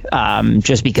week,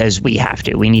 just because we have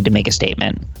to. We need to make a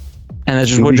statement. And that's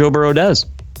just what Joe Burrow does.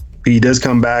 He does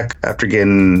come back after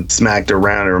getting smacked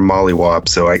around or mollywop,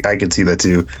 so I can see that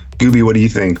too. Gooby, what do you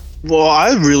think? Well,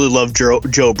 I really love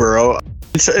Joe Burrow.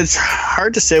 It's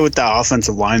hard to say with that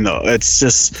offensive line, though.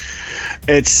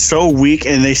 It's so weak,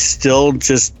 and they still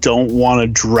just don't want to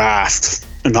draft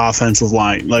an offensive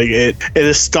line. Like, it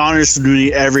astonishes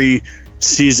me every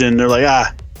season. They're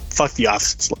like, fuck the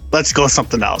offense. Let's go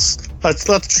something else.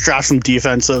 Let's draft some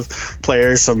defensive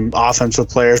players, some offensive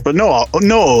players, but no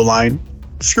O-line.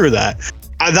 Screw that.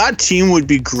 That team would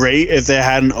be great if they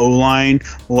had an O-line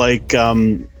like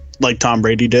Tom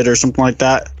Brady did or something like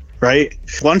that, right?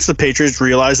 Once the Patriots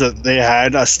realized that they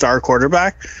had a star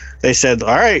quarterback, they said,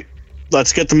 all right,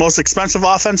 let's get the most expensive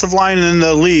offensive line in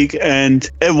the league, and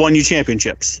it won you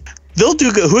championships. They'll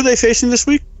do good. Who are they facing this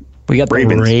week? We got the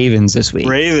Ravens this week.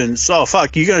 Ravens. Oh,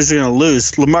 fuck. You guys are going to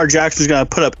lose. Lamar Jackson's going to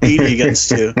put up 80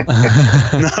 against you.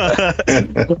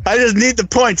 I just need the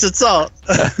points. That's all.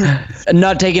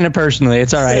 Not taking it personally.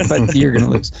 It's all right, but you're going to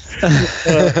lose.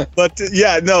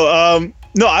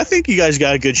 No, I think you guys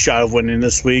got a good shot of winning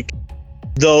this week.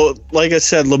 Though, like I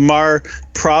said, Lamar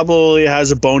probably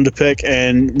has a bone to pick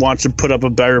and wants to put up a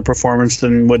better performance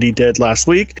than what he did last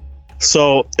week.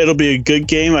 So it'll be a good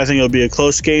game. I think it'll be a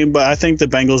close game, but I think the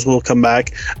Bengals will come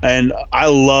back. And I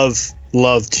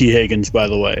love T. Higgins, by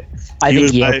the way. I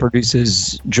think he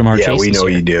produces Jamar Chase. Yeah, we know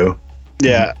you do.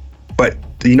 Yeah. But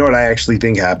you know what I actually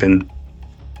think happened?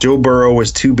 Joe Burrow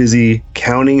was too busy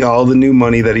counting all the new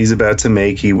money that he's about to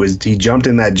make. He jumped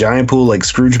in that giant pool like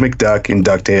Scrooge McDuck in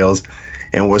DuckTales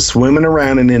and was swimming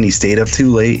around in it, and he stayed up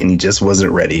too late, and he just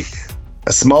wasn't ready.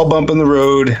 A small bump in the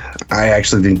road. I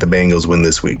actually think the Bengals win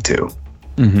this week, too.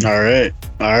 Mm-hmm.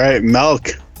 All right. Milk.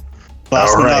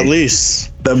 Last but not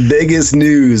least. The biggest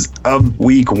news of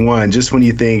week 1, just when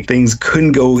you think things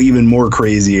couldn't go even more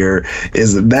crazier,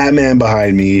 is that man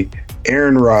behind me,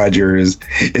 Aaron Rodgers,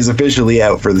 is officially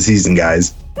out for the season,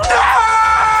 guys.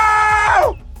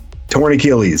 No! Torn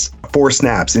Achilles. 4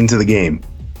 snaps into the game.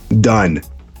 Done.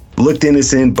 Looked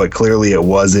innocent, but clearly it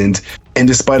wasn't. And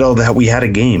despite all that, we had a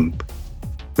game.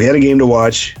 We had a game to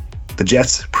watch. The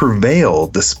Jets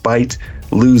prevailed despite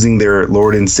losing their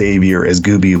Lord and Savior, as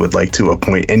Gooby would like to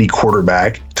appoint any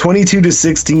quarterback,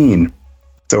 22-16.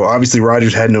 So obviously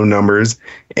Rodgers had no numbers,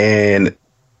 and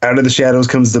out of the shadows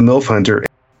comes the MILF Hunter.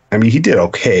 I mean, he did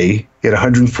okay. He had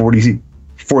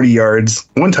 40 yards,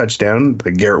 1 touchdown,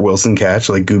 the Garrett Wilson catch,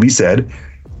 like Gooby said,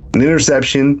 an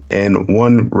interception, and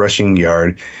 1 rushing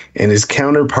yard. And his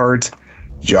counterpart,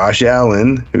 Josh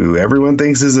Allen, who everyone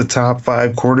thinks is a top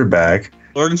 5 quarterback.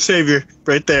 Lord and Savior,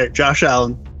 right there, Josh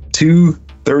Allen.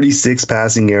 236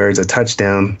 passing yards, a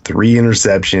touchdown, 3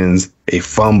 interceptions, a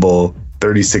fumble,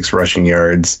 36 rushing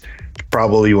yards.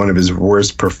 Probably one of his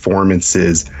worst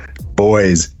performances.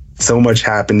 Boys, so much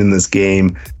happened in this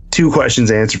game. 2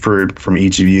 questions answered from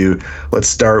each of you. Let's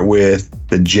start with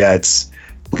the Jets.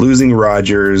 Losing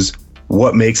Rodgers,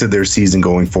 what makes it their season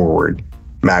going forward?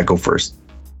 Matt, go first.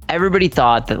 Everybody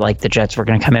thought that like the Jets were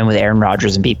going to come in with Aaron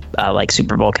Rodgers and be like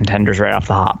Super Bowl contenders right off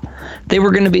the hop. They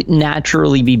were going to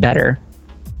naturally be better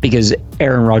because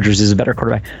Aaron Rodgers is a better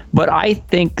quarterback. But I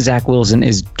think Zach Wilson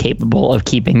is capable of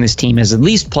keeping this team as at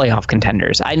least playoff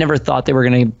contenders. I never thought they were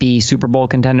going to be Super Bowl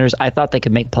contenders. I thought they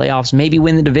could make playoffs, maybe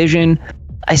win the division.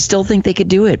 I still think they could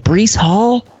do it. Breece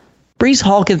Hall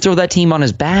can throw that team on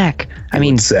his back. I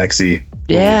mean, sexy.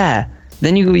 Yeah.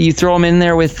 Then you throw him in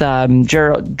there with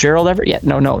Gerald Everett. Yeah,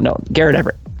 no, Garrett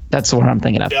Everett. That's the one I'm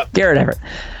thinking of. Yep. Garrett Everett.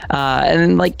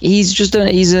 And like he's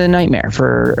a nightmare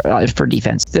for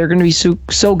defense. They're going to be so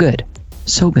good.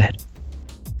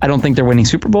 I don't think they're winning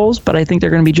Super Bowls, but I think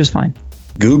they're going to be just fine.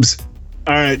 Goobs.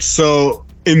 All right, so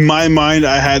in my mind,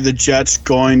 I had the Jets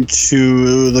going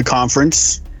to the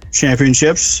conference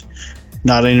championships.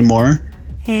 Not anymore.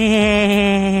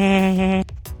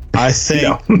 I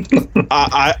think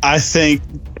I think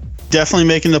definitely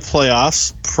making the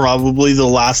playoffs, probably the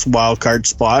last wild card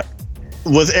spot.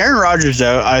 With Aaron Rodgers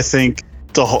out, I think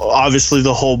obviously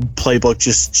the whole playbook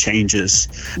just changes.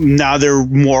 Now they're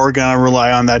more going to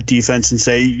rely on that defense and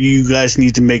say, you guys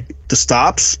need to make the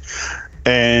stops,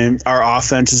 and our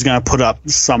offense is going to put up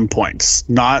some points.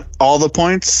 Not all the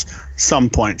points, some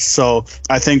points. So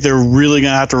I think they're really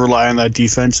going to have to rely on that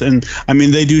defense. And I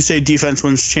mean, they do say defense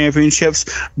wins championships,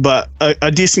 but a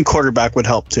decent quarterback would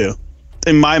help too.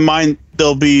 In my mind,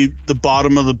 they'll be the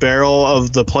bottom of the barrel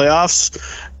of the playoffs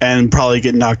and probably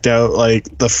get knocked out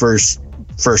like the first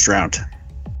round.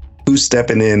 Who's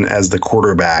stepping in as the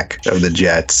quarterback of the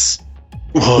Jets?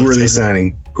 Who are they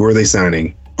signing? Who are they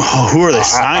signing?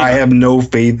 I have no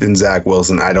faith in Zach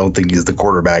Wilson. I don't think he's the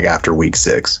quarterback after week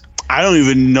 6. I don't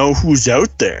even know who's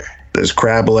out there. There's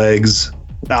crab legs.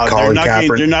 No, Colin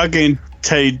Kaepernick. They're not getting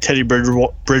Teddy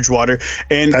Bridgewater,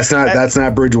 and that's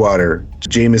not Bridgewater.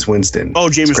 Jameis Winston. Oh,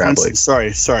 Jameis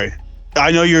Winston. Sorry.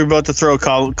 I know you're about to throw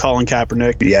Colin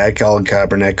Kaepernick. Yeah, Colin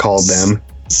Kaepernick called them.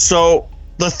 So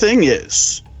the thing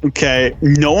is, okay,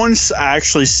 no one's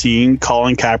actually seen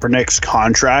Colin Kaepernick's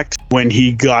contract when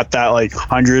he got that like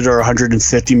 $100 or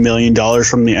 $150 million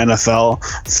from the NFL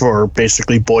for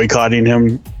basically boycotting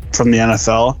him from the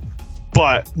NFL.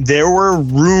 But there were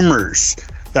rumors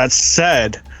that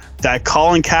said that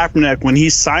Colin Kaepernick, when he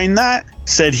signed that,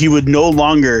 said he would no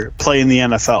longer play in the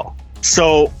NFL.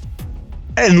 So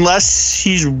unless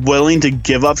he's willing to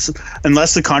give up,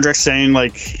 unless the contract's saying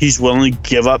like he's willing to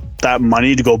give up that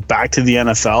money to go back to the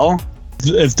NFL,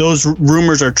 if those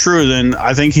rumors are true, then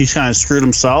I think he's kind of screwed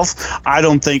himself. I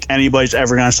don't think anybody's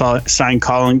ever going to sign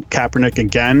Colin Kaepernick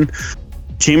again.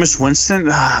 Jameis Winston,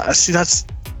 that's...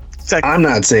 I'm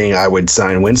not saying I would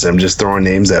sign Winston. I'm just throwing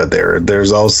names out there.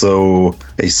 There's also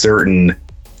a certain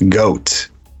GOAT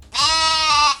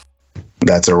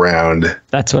that's around.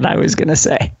 That's what I was going to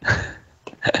say.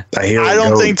 I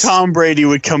don't think Tom Brady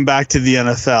would come back to the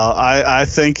NFL. I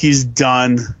think he's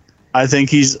done. I think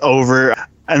he's over.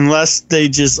 Unless they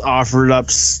just offered up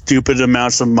stupid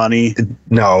amounts of money.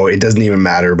 No, it doesn't even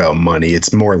matter about money.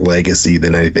 It's more legacy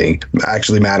than anything.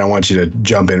 Actually, Matt, I want you to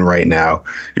jump in right now.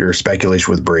 Your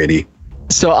speculation with Brady.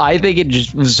 So I think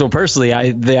personally,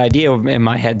 the idea in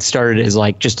my head started as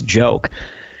like just a joke.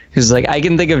 Because like I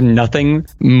can think of nothing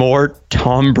more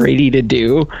Tom Brady to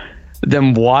do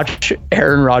than watch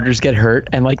Aaron Rodgers get hurt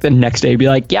and like the next day be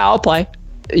like, yeah, I'll play.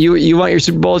 You want your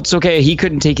Super Bowl? It's okay. He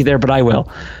couldn't take you there, but I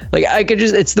will. Like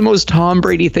it's the most Tom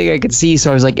Brady thing I could see. So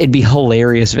I was like, it'd be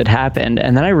hilarious if it happened.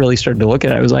 And then I really started to look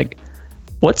at it. I was like,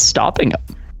 what's stopping him?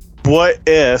 What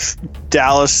if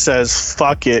Dallas says,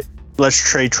 fuck it, let's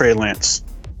trade Trey Lance?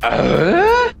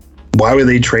 Why would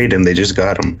they trade him? They just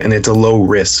got him. And it's a low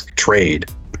risk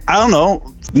trade. I don't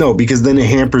know. No, because then it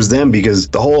hampers them, because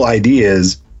the whole idea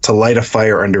is to light a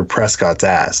fire under Prescott's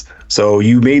ass. So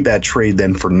you made that trade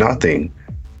then for nothing.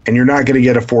 And you're not going to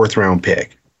get a 4th round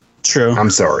pick. True.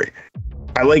 I'm sorry.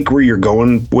 I like where you're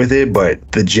going with it,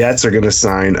 but the Jets are going to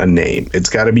sign a name. It's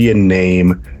got to be a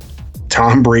name.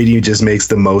 Tom Brady just makes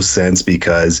the most sense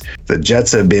because the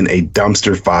Jets have been a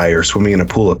dumpster fire swimming in a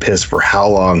pool of piss for how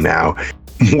long now?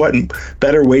 What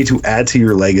better way to add to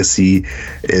your legacy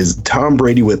is Tom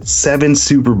Brady with 7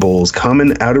 Super Bowls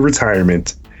coming out of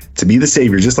retirement to be the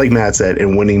savior, just like Matt said,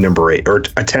 and winning number 8 or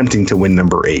attempting to win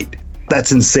number 8.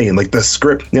 That's insane. Like the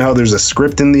script, you know how there's a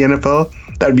script in the NFL?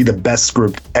 That would be the best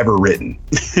script ever written.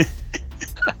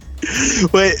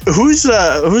 Wait, who's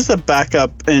the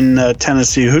backup in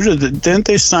Tennessee? Didn't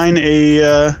they sign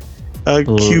a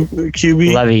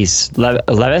QB? Levis?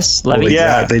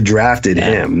 Yeah, they drafted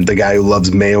him. The guy who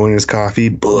loves mayo in his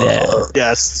coffee.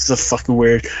 Yeah, it's a fucking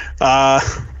weird.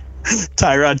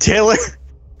 Tyrod Taylor.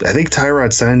 I think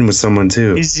Tyrod signed with someone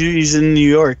too. He's in New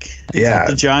York. Yeah,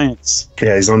 the Giants.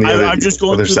 Yeah, he's on the other. I'm just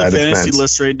going through the fantasy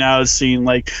list right now, seeing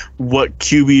like what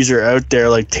QBs are out there,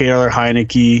 like Taylor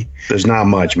Heineke. There's not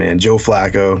much, man. Joe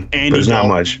Flacco. There's not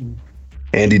much.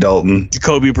 Andy Dalton.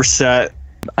 Jacoby Brissett.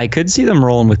 I could see them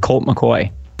rolling with Colt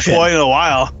McCoy. Boy, in a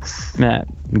while. Yeah,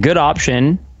 good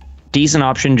option, decent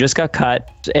option. Just got cut.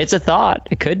 It's a thought.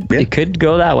 It could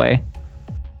go that way.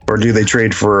 Or do they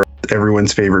trade for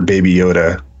everyone's favorite Baby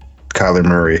Yoda, Kyler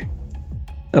Murray?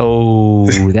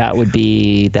 Oh, that would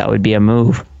be a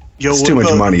move. It's too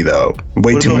much money, though.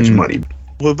 Way too much money.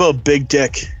 What about Big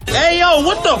Dick? Hey, yo,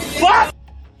 what the fuck?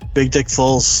 Big Dick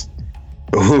Foles.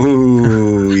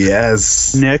 Ooh,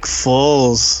 yes. Nick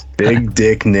Foles. Big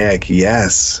Dick Nick.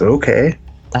 Yes. Okay.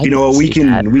 You know what? We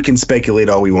can speculate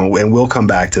all we want, and we'll come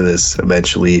back to this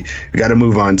eventually. We got to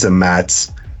move on to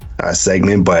Matt's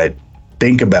segment, but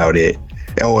think about it.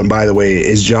 Oh, and by the way,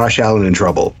 is Josh Allen in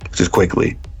trouble? Just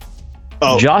quickly.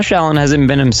 Oh. Josh Allen hasn't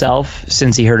been himself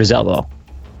since he hurt his elbow.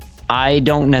 I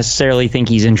don't necessarily think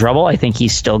he's in trouble. I think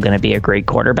he's still going to be a great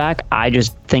quarterback. I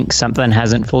just think something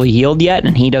hasn't fully healed yet,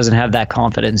 and he doesn't have that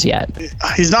confidence yet.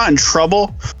 He's not in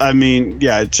trouble. I mean,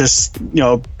 yeah, just,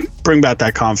 bring back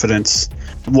that confidence.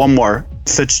 One more.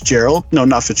 Fitzgerald? No,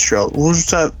 not Fitzgerald. What was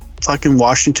that fucking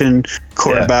Washington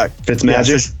quarterback? Yeah,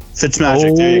 Fitzmagic?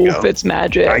 Fitzmagic, there you go.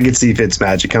 Fitzmagic. I could see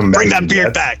Fitzmagic coming back. Bring that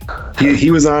beard back.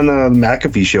 He was on the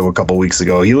McAfee show a couple weeks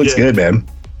ago. He looks good, man.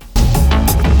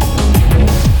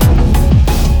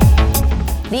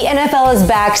 The NFL is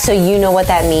back, so you know what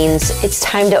that means. It's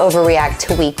time to overreact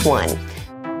to week 1.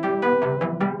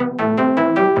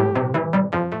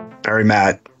 All right,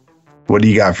 Matt, what do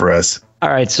you got for us? All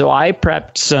right, so I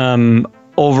prepped some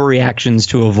overreactions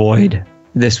to avoid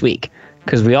this week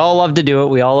because we all love to do it.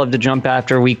 We all love to jump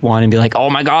after week 1 and be like, oh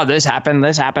my God, this happened.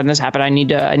 I need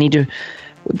to.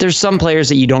 There's some players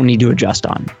that you don't need to adjust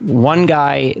on. One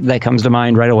guy that comes to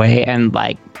mind right away, and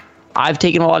I've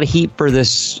taken a lot of heat for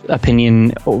this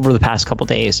opinion over the past couple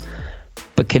days,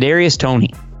 but Kadarius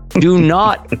Toney, do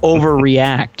not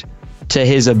overreact to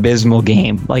his abysmal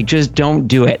game. Just don't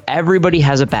do it. Everybody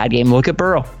has a bad game. Look at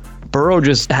Burrow. Burrow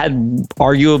just had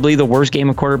arguably the worst game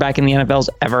a quarterback in the NFL's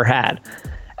ever had,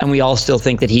 and we all still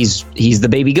think that he's the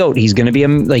baby goat. He's going to be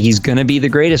he's going to be the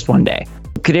greatest one day.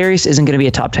 Kadarius isn't going to be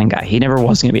a top 10 guy. He never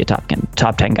was going to be a top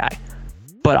 10 guy.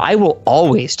 But I will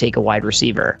always take a wide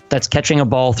receiver that's catching a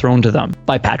ball thrown to them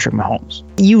by Patrick Mahomes.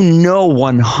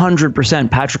 100%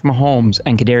 Patrick Mahomes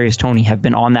and Kadarius Toney have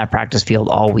been on that practice field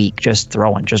all week, just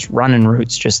throwing, just running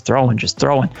routes, just throwing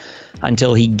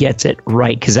until he gets it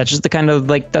right. Because that's just the kind of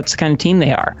team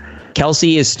they are.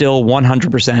 Kelsey is still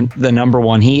 100% the number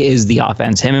one. He is the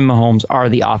offense. Him and Mahomes are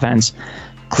the offense.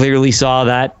 Clearly saw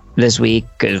that this week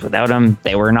because without him,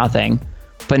 they were nothing.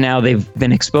 But now they've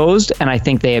been exposed, and I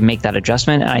think they make that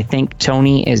adjustment, and I think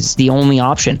Toney is the only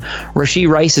option. Rashee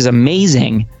Rice is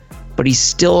amazing, but he's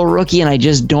still a rookie, and I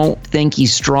just don't think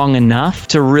he's strong enough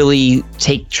to really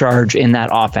take charge in that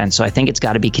offense. So I think it's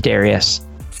got to be Kadarius.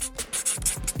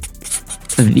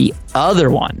 The other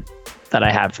one that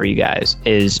I have for you guys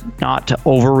is not to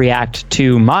overreact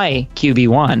to my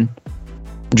QB1,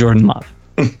 Jordan Love.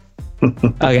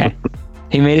 Okay,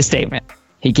 he made a statement.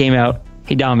 He came out.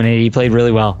 He dominated. He played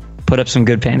really well. Put up some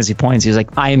good fantasy points. He was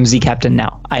like, I am the captain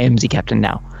now.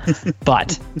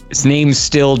 But his name's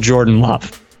still Jordan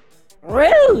Love.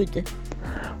 Rude.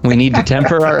 We need to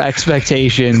temper our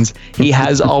expectations. He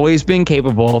has always been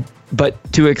capable, but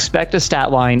to expect a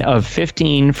stat line of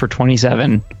 15 for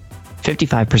 27,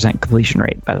 55% completion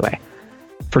rate, by the way,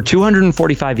 for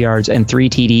 245 yards and 3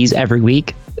 TDs every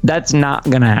week, that's not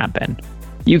going to happen.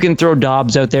 You can throw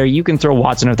Dobbs out there. You can throw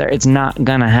Watson out there. It's not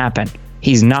going to happen.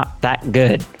 He's not that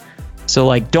good.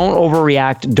 So don't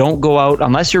overreact. Don't go out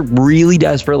unless you're really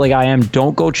desperate like I am.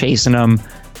 Don't go chasing him.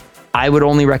 I would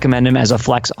only recommend him as a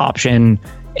flex option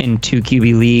in 2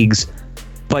 QB leagues,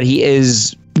 but he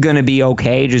is going to be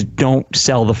okay. Just don't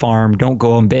sell the farm. Don't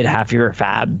go and bid half your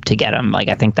fab to get him. Like,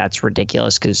 I think that's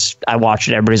ridiculous because I watched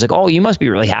it. Everybody's like, oh, you must be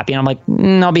really happy. And I'm like,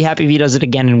 I'll be happy if he does it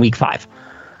again in week 5.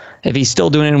 If he's still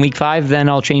doing it in week 5, then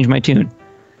I'll change my tune.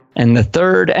 And the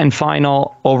third and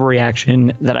final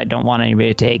overreaction that I don't want anybody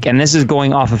to take, and this is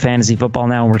going off of fantasy football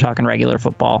now, and we're talking regular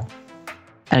football.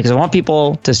 And because I want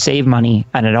people to save money,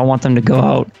 and I don't want them to go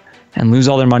out and lose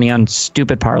all their money on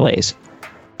stupid parlays.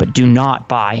 But do not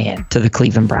buy into the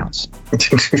Cleveland Browns.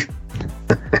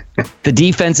 The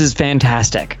defense is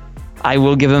fantastic. I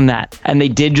will give them that. And they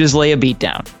did just lay a beat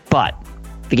down. But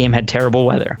the game had terrible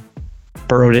weather.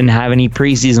 Burrow didn't have any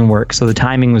preseason work, so the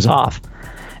timing was off.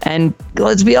 And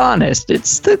let's be honest,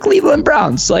 it's the Cleveland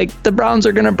Browns. Like, the Browns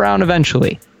are going to brown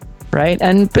eventually, right?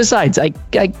 And besides, I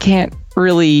can't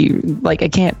really, like, I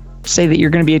can't say that you're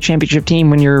going to be a championship team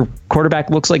when your quarterback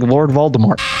looks like Lord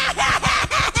Voldemort.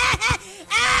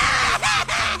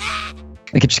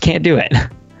 Like, I just can't do it.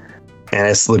 And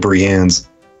it's slippery hands.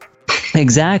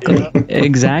 Exactly.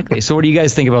 Exactly. So what do you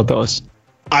guys think about those?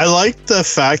 I like the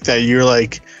fact that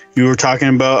you were talking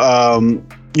about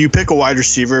you pick a wide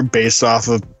receiver based off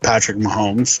of Patrick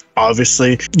Mahomes.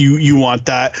 Obviously, you want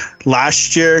that.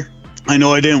 Last year, I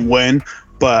know I didn't win,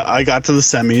 but I got to the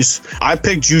semis. I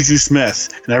picked Juju Smith,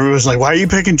 and everyone was like, why are you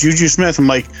picking Juju Smith? I'm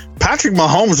like, Patrick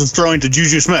Mahomes is throwing to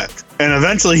Juju Smith, and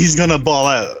eventually he's going to ball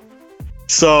out.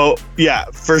 So, yeah,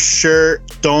 for sure,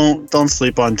 don't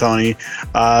sleep on Tony.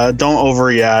 Don't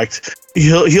overreact.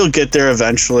 He'll get there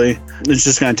eventually. It's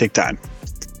just going to take time.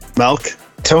 Melk?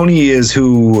 Tony is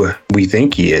who we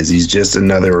think he is. He's just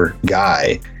another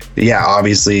guy. Yeah,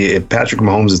 obviously, if Patrick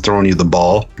Mahomes is throwing you the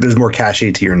ball, there's more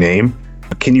cachet to your name.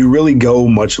 Can you really go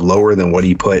much lower than what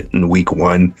he put in week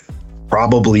 1?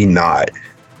 Probably not.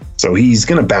 So he's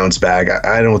going to bounce back.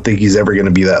 I don't think he's ever going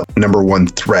to be that number 1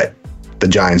 threat the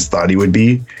Giants thought he would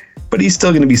be, but he's still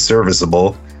going to be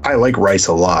serviceable. I like Rice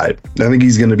a lot. I think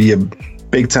he's going to be a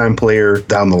big time player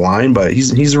down the line, but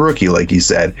he's a rookie, like you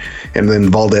said. And then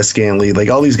Valdez-Scantling, like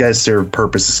all these guys serve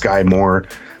purposes. Sky Moore,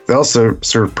 they also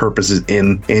serve purposes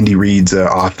in Andy Reid's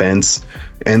offense,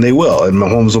 and they will. And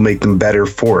Mahomes will make them better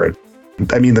for it.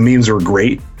 I mean, the memes were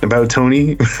great about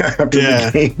Tony after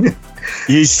the game.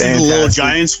 You see the little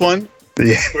Giants one?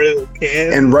 Yeah,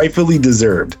 and rightfully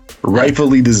deserved.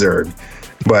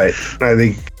 But I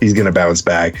think he's going to bounce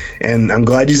back. And I'm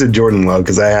glad you said Jordan Love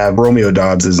because I have Romeo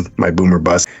Doubs as my boomer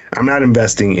bust. I'm not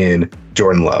investing in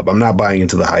Jordan Love. I'm not buying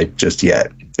into the hype just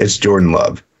yet. It's Jordan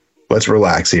Love. Let's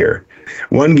relax here.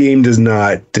 One game does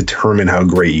not determine how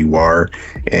great you are.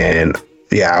 And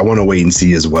yeah, I want to wait and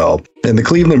see as well. And the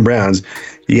Cleveland Browns,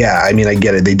 yeah, I mean, I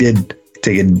get it. They did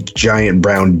take a giant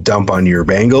brown dump on your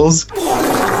Bengals.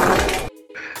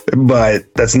 But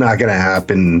that's not going to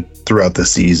happen throughout the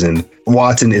season.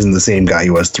 Watson isn't the same guy he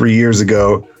was 3 years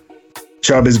ago.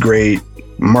 Chubb is great.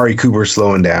 Amari Cooper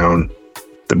slowing down.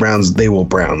 The Browns, they will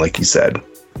brown, like you said.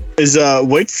 Is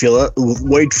Wade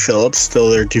Phillips still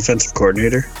their defensive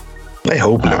coordinator? I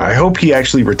hope not. I hope he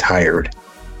actually retired.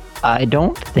 I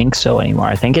don't think so anymore.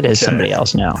 I think it is somebody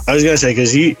else now. I was going to say,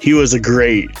 because he was a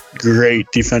great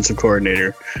defensive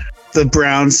coordinator. The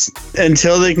Browns,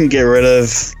 until they can get rid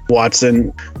of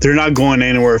Watson, they're not going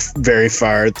anywhere very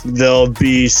far. They'll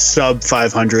be sub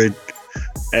 500,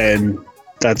 and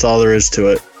that's all there is to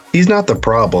it. He's not the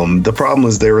problem. The problem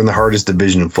is they're in the hardest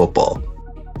division in football.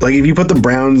 Like, if you put the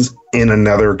Browns in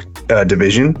another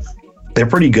division, they're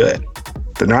pretty good.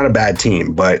 They're not a bad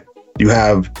team, but you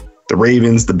have the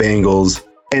Ravens, the Bengals,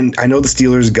 and I know the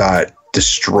Steelers got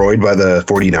destroyed by the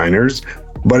 49ers,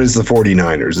 but it's the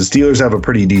 49ers. The Steelers have a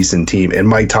pretty decent team, and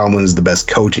Mike Tomlin is the best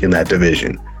coach in that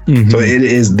division. Mm-hmm. So it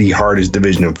is the hardest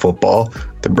division in football.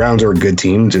 The Browns are a good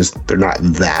team, just they're not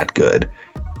that good.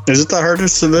 Is it the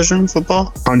hardest division in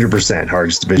football? 100%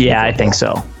 hardest division. Yeah, I think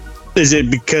so. Is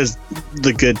it because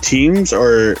the good teams,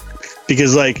 or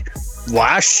because like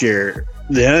last year,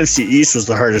 the NFC East was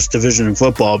the hardest division in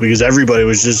football because everybody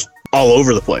was just all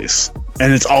over the place.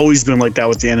 And it's always been like that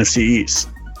with the NFC East.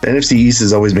 The NFC East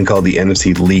has always been called the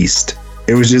NFC least.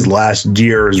 It was just last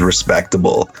year's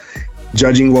respectable.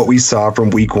 Judging what we saw from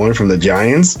week 1 from the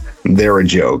Giants, they're a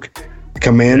joke.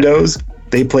 Commandos,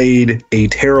 they played a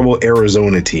terrible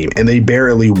Arizona team, and they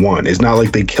barely won. It's not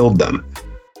like they killed them.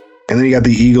 And then you got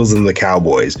the Eagles and the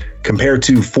Cowboys. Compared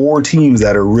to 4 teams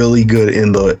that are really good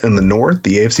in the North,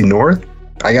 the AFC North,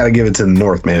 I got to give it to the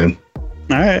North, man.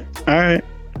 All right.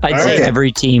 I'd say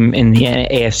every team in the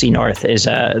AFC North is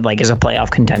a playoff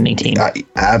contending team.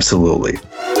 Absolutely.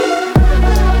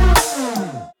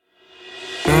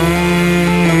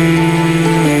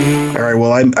 All right, well,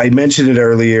 Well, I mentioned it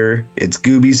earlier. It's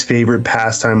Gooby's favorite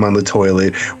pastime on the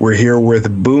toilet. We're here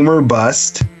with Boomer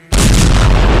Bust.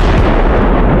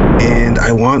 And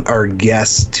I want our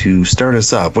guest to start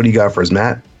us off. What do you got for us,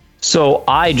 Matt? So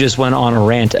I just went on a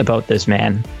rant about this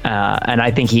man, and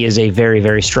I think he is a very,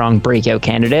 very strong breakout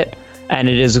candidate. And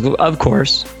it is, of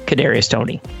course, Kadarius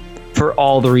Toney, for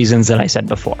all the reasons that I said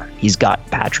before. He's got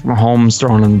Patrick Mahomes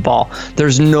throwing him the ball.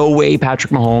 There's no way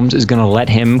Patrick Mahomes is going to let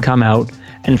him come out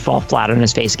and fall flat on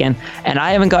his face again. And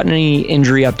I haven't gotten any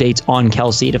injury updates on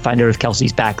Kelsey to find out if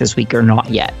Kelsey's back this week or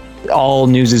not yet. All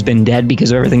news has been dead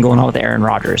because of everything going on with Aaron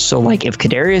Rodgers. So like if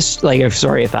Kelsey's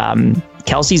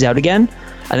out again,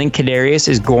 I think Kadarius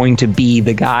is going to be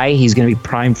the guy. He's going to be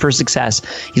primed for success.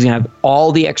 He's going to have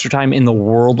all the extra time in the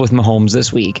world with Mahomes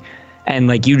this week. And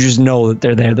like, you just know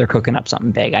that they're cooking up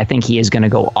something big. I think he is going to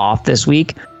go off this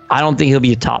week. I don't think he'll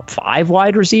be a top 5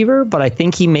 wide receiver, but I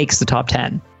think he makes the top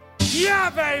 10. Yeah,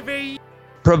 baby.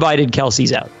 Provided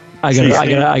Kelsey's out. I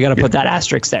gotta put that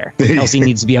asterisk there. Kelsey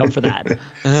needs to be out for that.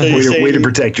 Way to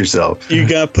protect yourself. You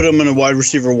gotta put him in a wide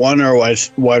receiver 1 or a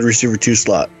wide receiver 2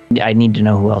 slot. I need to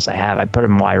know who else I have. I put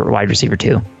him wide receiver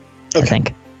 2. Okay. I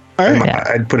think. All right. Yeah.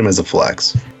 I'd put him as a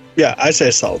flex. Yeah, I say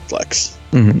a solid flex.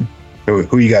 Mm-hmm.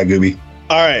 Who you got, Gooby?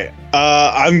 All right.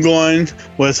 I'm going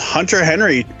with Hunter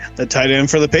Henry, the tight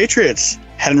end for the Patriots.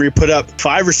 Henry put up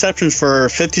 5 receptions for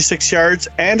 56 yards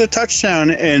and a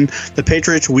touchdown in the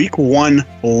Patriots' Week 1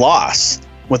 loss.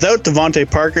 Without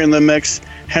Devontae Parker in the mix,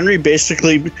 Henry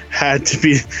basically had to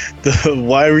be the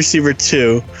wide receiver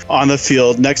 2 on the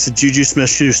field next to Juju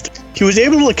Smith-Schuster. He was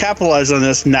able to capitalize on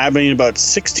this, nabbing about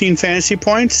 16 fantasy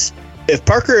points. If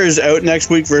Parker is out next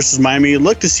week versus Miami,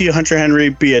 look to see Hunter Henry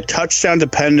be a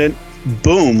touchdown-dependent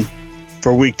boom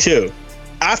for Week 2.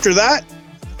 After that,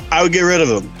 I would get rid of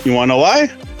him. You want to know why?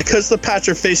 Because the Pats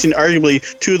are facing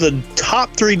arguably 2 of the top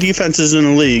 3 defenses in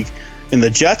the league in the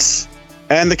Jets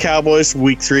and the Cowboys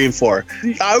Week 3 and 4.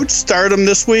 I would start him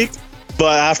this week,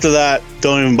 but after that,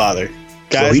 don't even bother.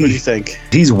 Guys, what do you think?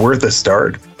 He's worth a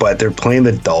start, but they're playing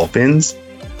the Dolphins,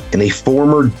 and a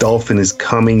former Dolphin is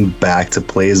coming back to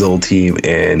play his old team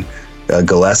in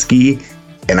Gillespie,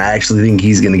 and I actually think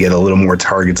he's going to get a little more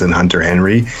targets than Hunter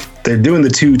Henry. They're doing the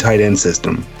 2 tight end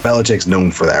system. Belichick's known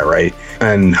for that, right?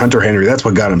 And Hunter Henry, that's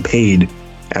what got him paid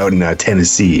out in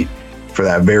Tennessee for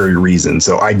that very reason.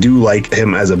 So I do like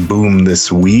him as a boom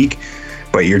this week,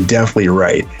 but you're definitely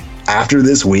right. After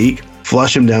this week,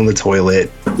 flush him down the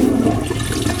toilet,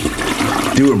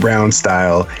 do it Brown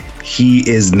style. He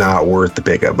is not worth the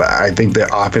pickup. I think the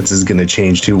offense is going to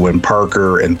change too when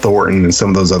Parker and Thornton and some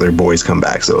of those other boys come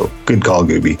back. So good call,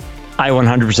 Gooby. I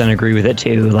 100% agree with it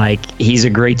too. Like, he's a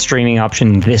great streaming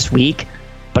option this week,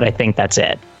 but I think that's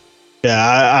it.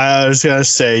 Yeah, I was going to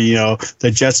say,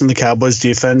 the Jets and the Cowboys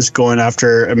defense going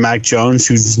after Mac Jones,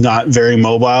 who's not very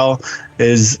mobile,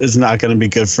 is not going to be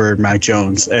good for Mac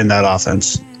Jones and that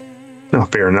offense. No,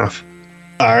 fair enough.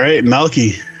 All right,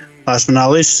 Melky, last but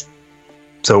not least.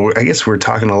 So I guess we're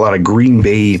talking a lot of Green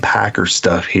Bay Packer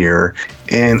stuff here,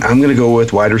 and I'm going to go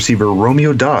with wide receiver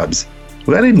Romeo Doubs.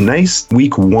 We had a nice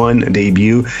Week 1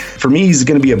 debut. For me, he's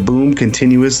going to be a boom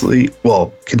continuously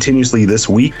this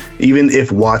week, even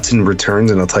if Watson returns,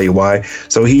 and I'll tell you why.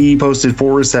 So he posted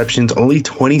 4 receptions, only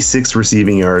 26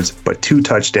 receiving yards, but 2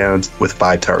 touchdowns with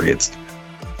 5 targets.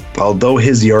 Although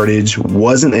his yardage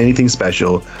wasn't anything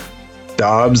special,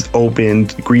 Doubs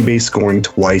opened Green Bay scoring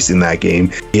twice in that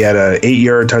game. He had an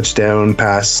 8-yard touchdown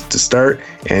pass to start,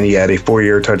 and he had a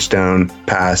 4-yard touchdown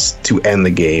pass to end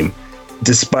the game.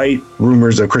 Despite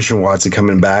rumors of Christian Watson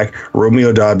coming back,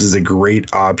 Romeo Doubs is a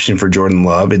great option for Jordan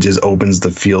Love. It just opens the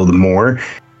field more.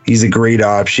 He's a great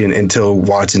option until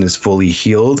Watson is fully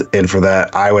healed, and for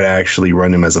that, I would actually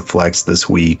run him as a flex this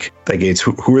week. Against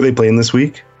who are they playing this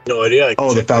week? No idea.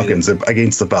 The Falcons.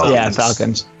 Against the Falcons. Yeah,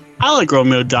 Falcons. I like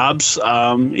Romeo Doubs.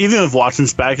 Even if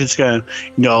Watson's back, it's gonna,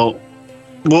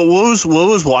 what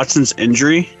was Watson's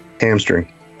injury?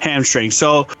 Hamstring.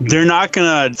 So they're not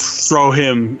gonna throw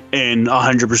him in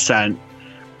 100%.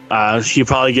 He'll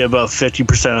probably get about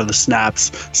 50% of the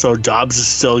snaps. So Doubs is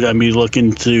still gonna be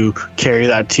looking to carry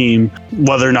that team,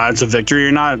 whether or not it's a victory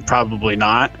or not. Probably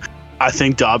not. I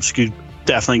think Doubs could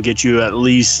definitely get you at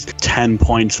least 10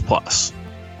 points plus.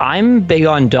 I'm big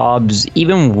on Doubs,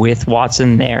 even with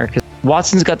Watson there, because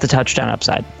Watson's got the touchdown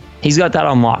upside. He's got that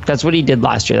unlocked. That's what he did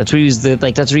last year. That's what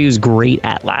he was great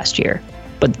at last year.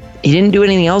 But he didn't do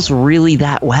anything else really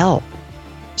that well.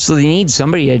 So they need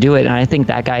somebody to do it, and I think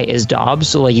that guy is Doubs.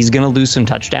 So he's going to lose some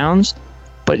touchdowns,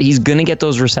 but he's going to get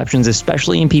those receptions,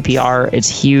 especially in PPR. It's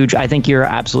huge. I think you're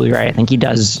absolutely right. I think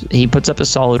he puts up a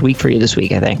solid week for you this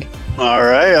week, I think. All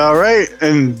right.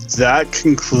 And that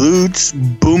concludes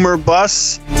Boomer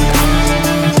Bus.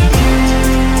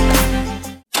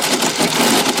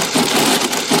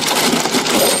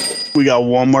 We got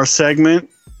one more segment.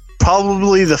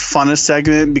 Probably the funnest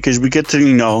segment because we get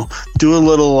to, do a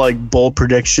little like bold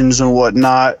predictions and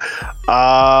whatnot.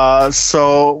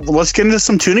 So let's get into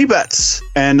some toonie bets.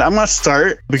 And I'm going to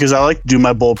start because I like to do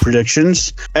my bold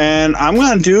predictions. And I'm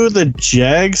going to do the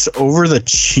Jags over the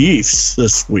Chiefs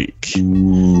this week.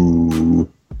 Ooh.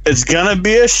 It's going to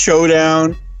be a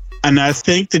showdown. And I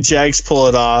think the Jags pull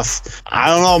it off. I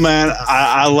don't know, man.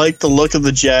 I like the look of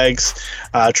the Jags.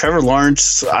 Trevor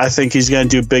Lawrence, I think he's going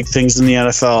to do big things in the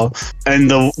NFL.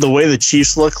 And the way the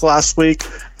Chiefs looked last week,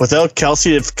 without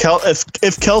Kelsey, if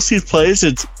Kelsey plays,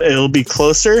 it'll be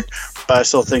closer. But I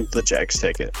still think the Jags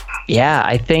take it. Yeah,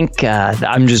 I think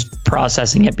I'm just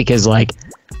processing it because,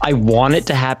 I want it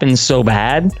to happen so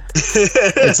bad.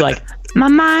 It's like, my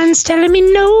mind's telling me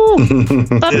no,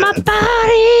 but my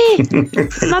body's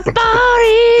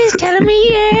telling me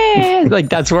yeah.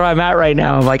 That's where I'm at right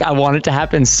now. I want it to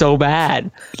happen so bad.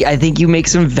 I think you make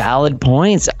some valid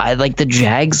points. The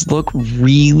Jags look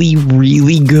really,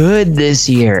 really good this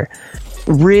year.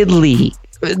 Ridley.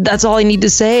 That's all I need to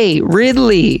say.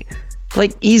 Ridley.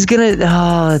 He's gonna.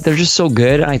 They're just so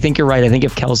good. I think you're right. I think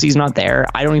if Kelsey's not there,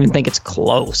 I don't even think it's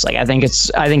close. I think it's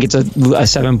a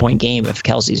 7-point game if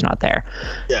Kelsey's not there.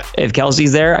 Yeah. If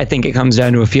Kelsey's there, I think it comes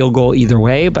down to a field goal either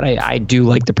way. But I do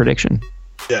like the prediction.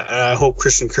 Yeah, and I hope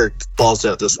Christian Kirk balls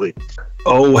out this week.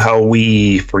 Oh, how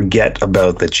we forget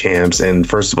about the champs. And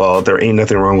first of all, there ain't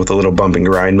nothing wrong with a little bump and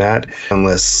grind, Matt,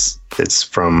 unless it's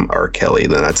from R. Kelly.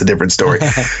 Then that's a different story.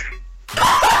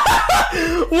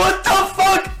 What the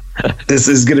fuck? This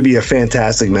is going to be a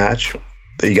fantastic match.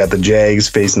 You got the Jags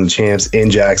facing the champs in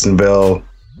Jacksonville.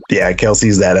 Yeah,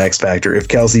 Kelsey's that X factor. If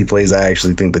Kelsey plays, I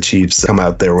actually think the Chiefs come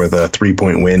out there with a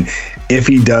 3-point win. If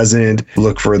he doesn't,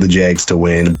 look for the Jags to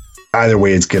win. Either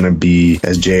way, it's going to be,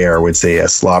 as JR would say, a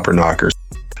slobber knocker.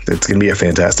 It's going to be a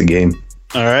fantastic game.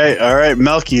 All right.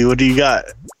 Melky, what do you got?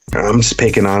 I'm just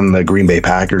picking on the Green Bay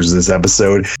Packers this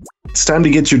episode. It's time to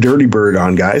get your dirty bird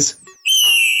on, guys.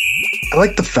 I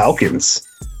like the Falcons.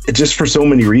 Just for so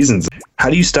many reasons. How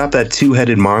do you stop that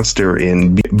two-headed monster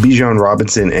in Bijan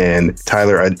Robinson and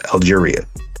Tyler Algieri?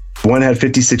 One had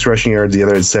 56 rushing yards, the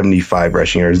other had 75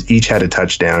 rushing yards. Each had a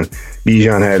touchdown.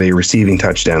 Bijan had a receiving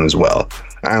touchdown as well.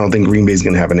 I don't think Green Bay's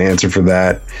going to have an answer for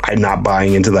that. I'm not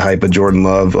buying into the hype of Jordan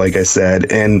Love, like I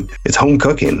said, and it's home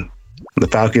cooking. The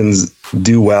Falcons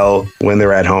do well when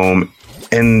they're at home,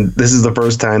 and this is the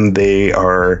first time they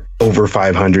are over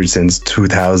 500 since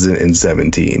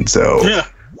 2017. So yeah.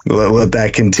 Let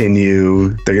that continue.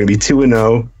 They're going to be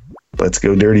 2-0. Let's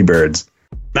go Dirty Birds.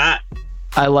 Matt.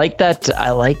 I like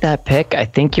that pick. I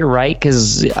think you're right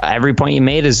because every point you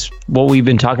made is what we've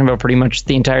been talking about pretty much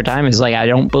the entire time is I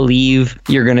don't believe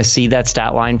you're going to see that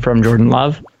stat line from Jordan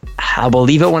Love. I'll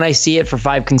believe it when I see it for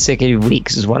 5 consecutive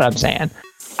weeks is what I'm saying.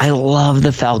 I love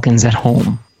the Falcons at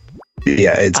home.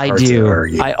 Yeah, it's hard to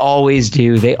argue. I always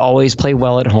do. They always play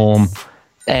well at home.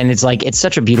 And it's it's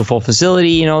such a beautiful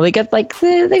facility. They got they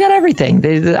got everything.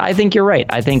 I think you're right.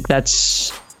 I think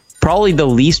that's probably the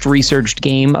least researched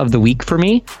game of the week for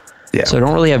me. Yeah. So I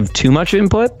don't really have too much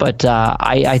input, but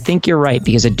I think you're right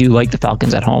because I do like the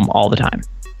Falcons at home all the time.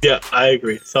 Yeah, I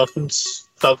agree. Falcons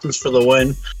for the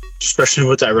win, especially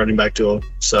with that running back duo.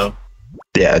 So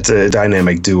yeah, it's a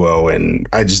dynamic duo, and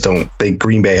I just don't think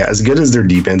Green Bay, as good as their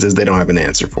defense is, they don't have an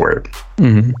answer for it.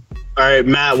 Mm-hmm. All right,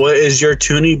 Matt, what is your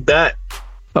toonie bet?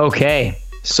 Okay,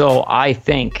 so I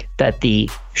think that the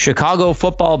Chicago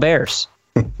Football Bears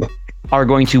are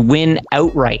going to win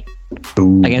outright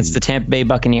against the Tampa Bay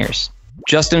Buccaneers.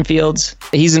 Justin Fields,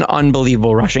 he's an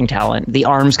unbelievable rushing talent. The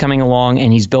arm's coming along,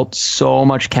 and he's built so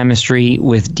much chemistry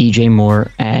with DJ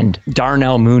Moore and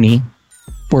Darnell Mooney.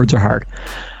 Words are hard.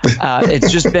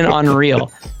 It's just been unreal.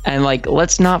 And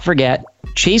let's not forget,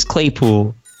 Chase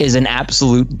Claypool is an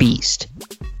absolute beast.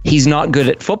 He's not good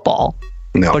at football.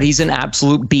 No. But he's an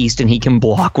absolute beast and he can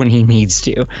block when he needs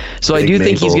to. So I do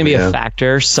think he's going to be a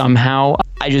factor somehow.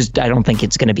 I don't think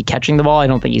it's going to be catching the ball. I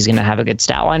don't think he's going to have a good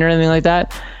stat line or anything like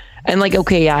that. And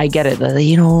okay, yeah, I get it.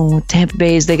 Tampa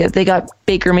Bay's, they got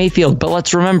Baker Mayfield. But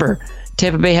let's remember,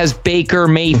 Tampa Bay has Baker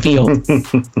Mayfield.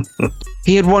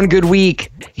 He had one good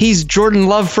week. He's Jordan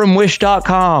Love from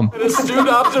Wish.com. An astute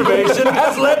observation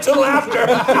has led to laughter.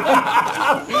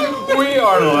 We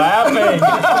are laughing.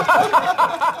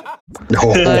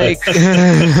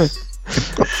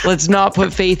 Let's not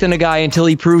put faith in a guy until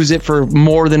he proves it for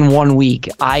more than 1 week.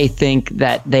 I think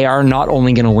that they are not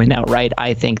only going to win outright.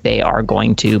 I think they are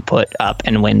going to put up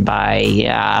and win by,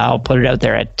 I'll put it out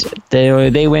there,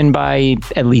 they win by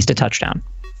at least a touchdown.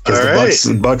 Because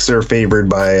the Bucks are favored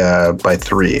by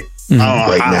 3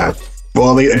 right now.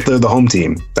 Well, they're the home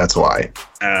team. That's why.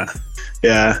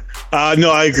 Yeah.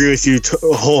 No, I agree with you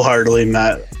wholeheartedly,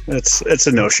 Matt. It's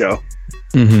a no-show.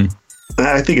 Mm-hmm.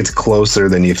 I think it's closer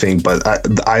than you think, but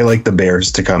I like the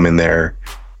Bears to come in there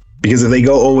because if they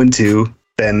go 0-2,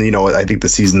 then, I think the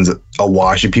season's a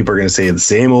wash and people are going to say the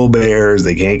same old Bears.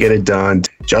 They can't get it done.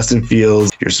 Justin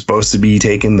Fields, you're supposed to be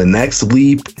taking the next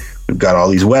leap. We've got all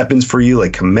these weapons for you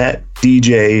like Kmet,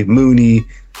 DJ, Mooney,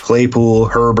 Claypool,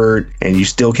 Herbert, and you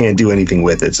still can't do anything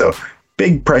with it. So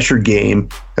big pressure game.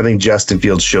 I think Justin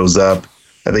Fields shows up.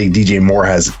 I think DJ Moore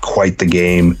has quite the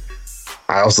game.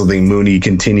 I also think Mooney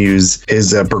continues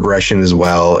his progression as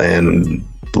well, and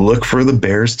look for the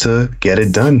Bears to get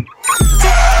it done.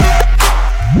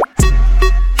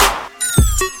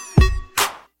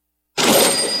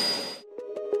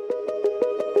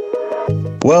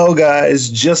 Well, guys,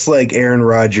 just like Aaron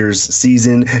Rodgers'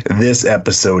 season, this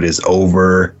episode is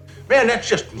over. Man, that's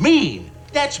just mean.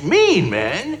 That's mean,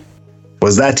 man.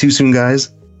 Was that too soon, guys?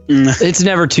 It's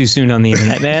never too soon on the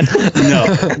internet, man. No,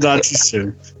 not too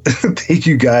soon. Thank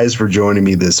you guys for joining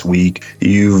me this week.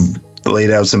 You've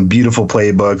laid out some beautiful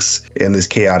playbooks in this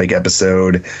chaotic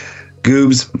episode.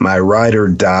 Goobs, my ride or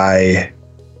die.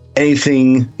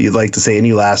 Anything you'd like to say?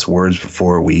 Any last words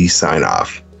before we sign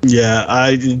off? Yeah,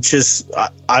 I just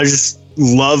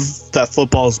love that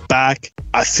football's back.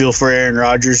 I feel for Aaron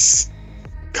Rodgers,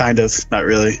 kind of, not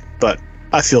really, but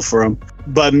I feel for him.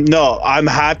 But no, I'm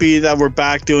happy that we're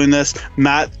back doing this.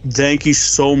 Matt, thank you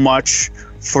so much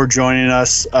for joining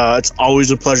us. It's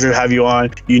always a pleasure to have you on.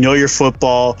 You know your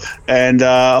football, and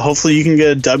hopefully you can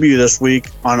get a W this week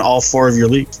on all 4 of your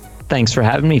leagues. Thanks for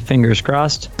having me. Fingers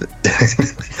crossed.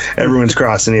 Everyone's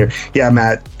crossing here. Yeah,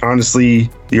 Matt, honestly,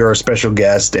 you're a special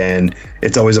guest, and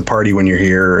it's always a party when you're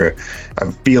here.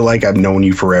 I feel like I've known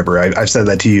you forever. I've said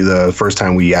that to you the first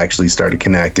time we actually started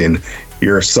connecting.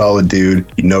 You're a solid dude.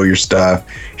 You know your stuff.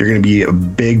 You're going to be a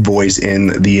big voice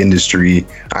in the industry.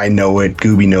 I know it.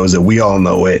 Gooby knows it. We all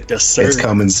know it. Yes, sir. It's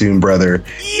coming soon, brother.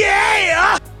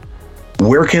 Yeah!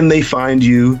 Where can they find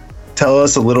you? Tell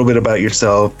us a little bit about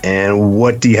yourself and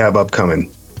what do you have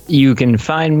upcoming? You can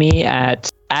find me at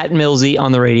Millsy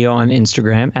on the radio on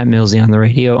Instagram, at Millsy on the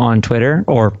radio on Twitter,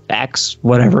 or X,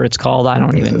 whatever it's called. I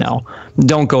don't even know.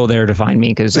 Don't go there to find me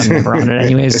because I'm never on it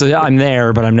anyways. So I'm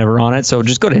there, but I'm never on it. So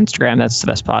just go to Instagram. That's the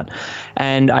best spot.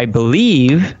 And I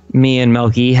believe me and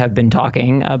Melky have been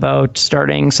talking about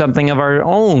starting something of our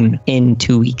own in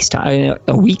 2 weeks' time,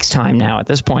 a week's time now at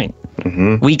this point.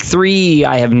 Mm-hmm. Week 3,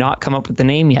 I have not come up with the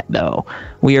name yet, though.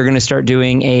 We are going to start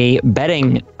doing a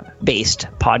betting-based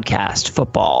podcast,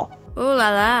 football. Ooh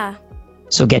la la.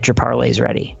 So get your parlays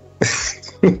ready.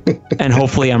 And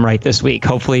hopefully I'm right this week.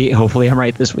 Hopefully I'm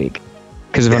right this week.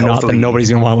 Because if I'm not, then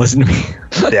nobody's going to want to listen to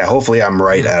me. Yeah, hopefully I'm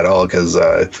right at all, because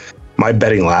my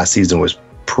betting last season was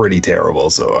pretty terrible.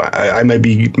 So I might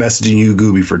be messaging you,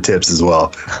 Gooby, for tips as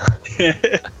well.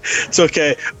 It's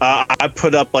okay. I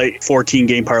put up like 14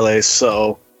 game parlays,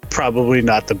 so probably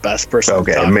not the best person.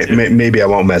 Okay, maybe I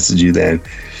won't message you then.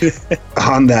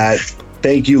 On that,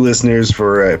 thank you, listeners,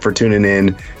 for tuning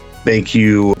in. Thank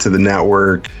you to the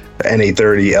network,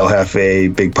 NA30, El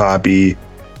Jefe, Big Papi.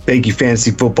 Thank you,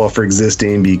 Fantasy Football, for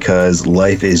existing, because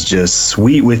life is just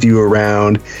sweet with you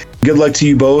around. Good luck to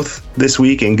you both this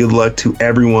week, and good luck to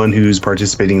everyone who's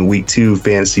participating in Week 2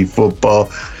 Fantasy Football.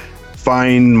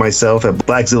 Find myself at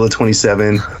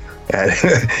Blackzilla27 at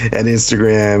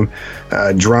Instagram,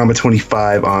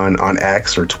 Drama25 on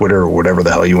X or Twitter or whatever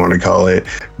the hell you want to call it.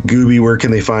 Gooby, where can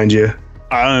they find you?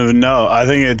 I don't even know. I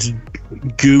think it's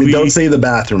Gooby. Don't say the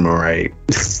bathroom, all right?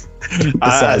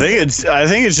 I think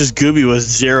it's just Gooby with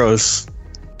zeros.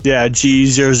 Yeah,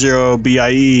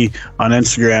 G00BIE on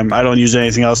Instagram. I don't use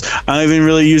anything else. I don't even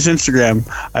really use Instagram.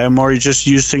 I more just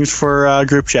use things for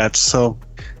group chats. So.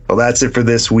 Well, that's it for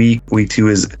this week. Week 2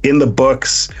 is in the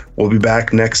books. We'll be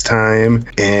back next time,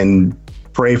 and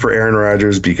pray for Aaron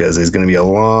Rodgers, because it's going to be a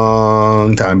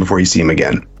long time before you see him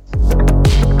again.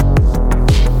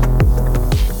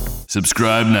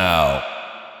 Subscribe now.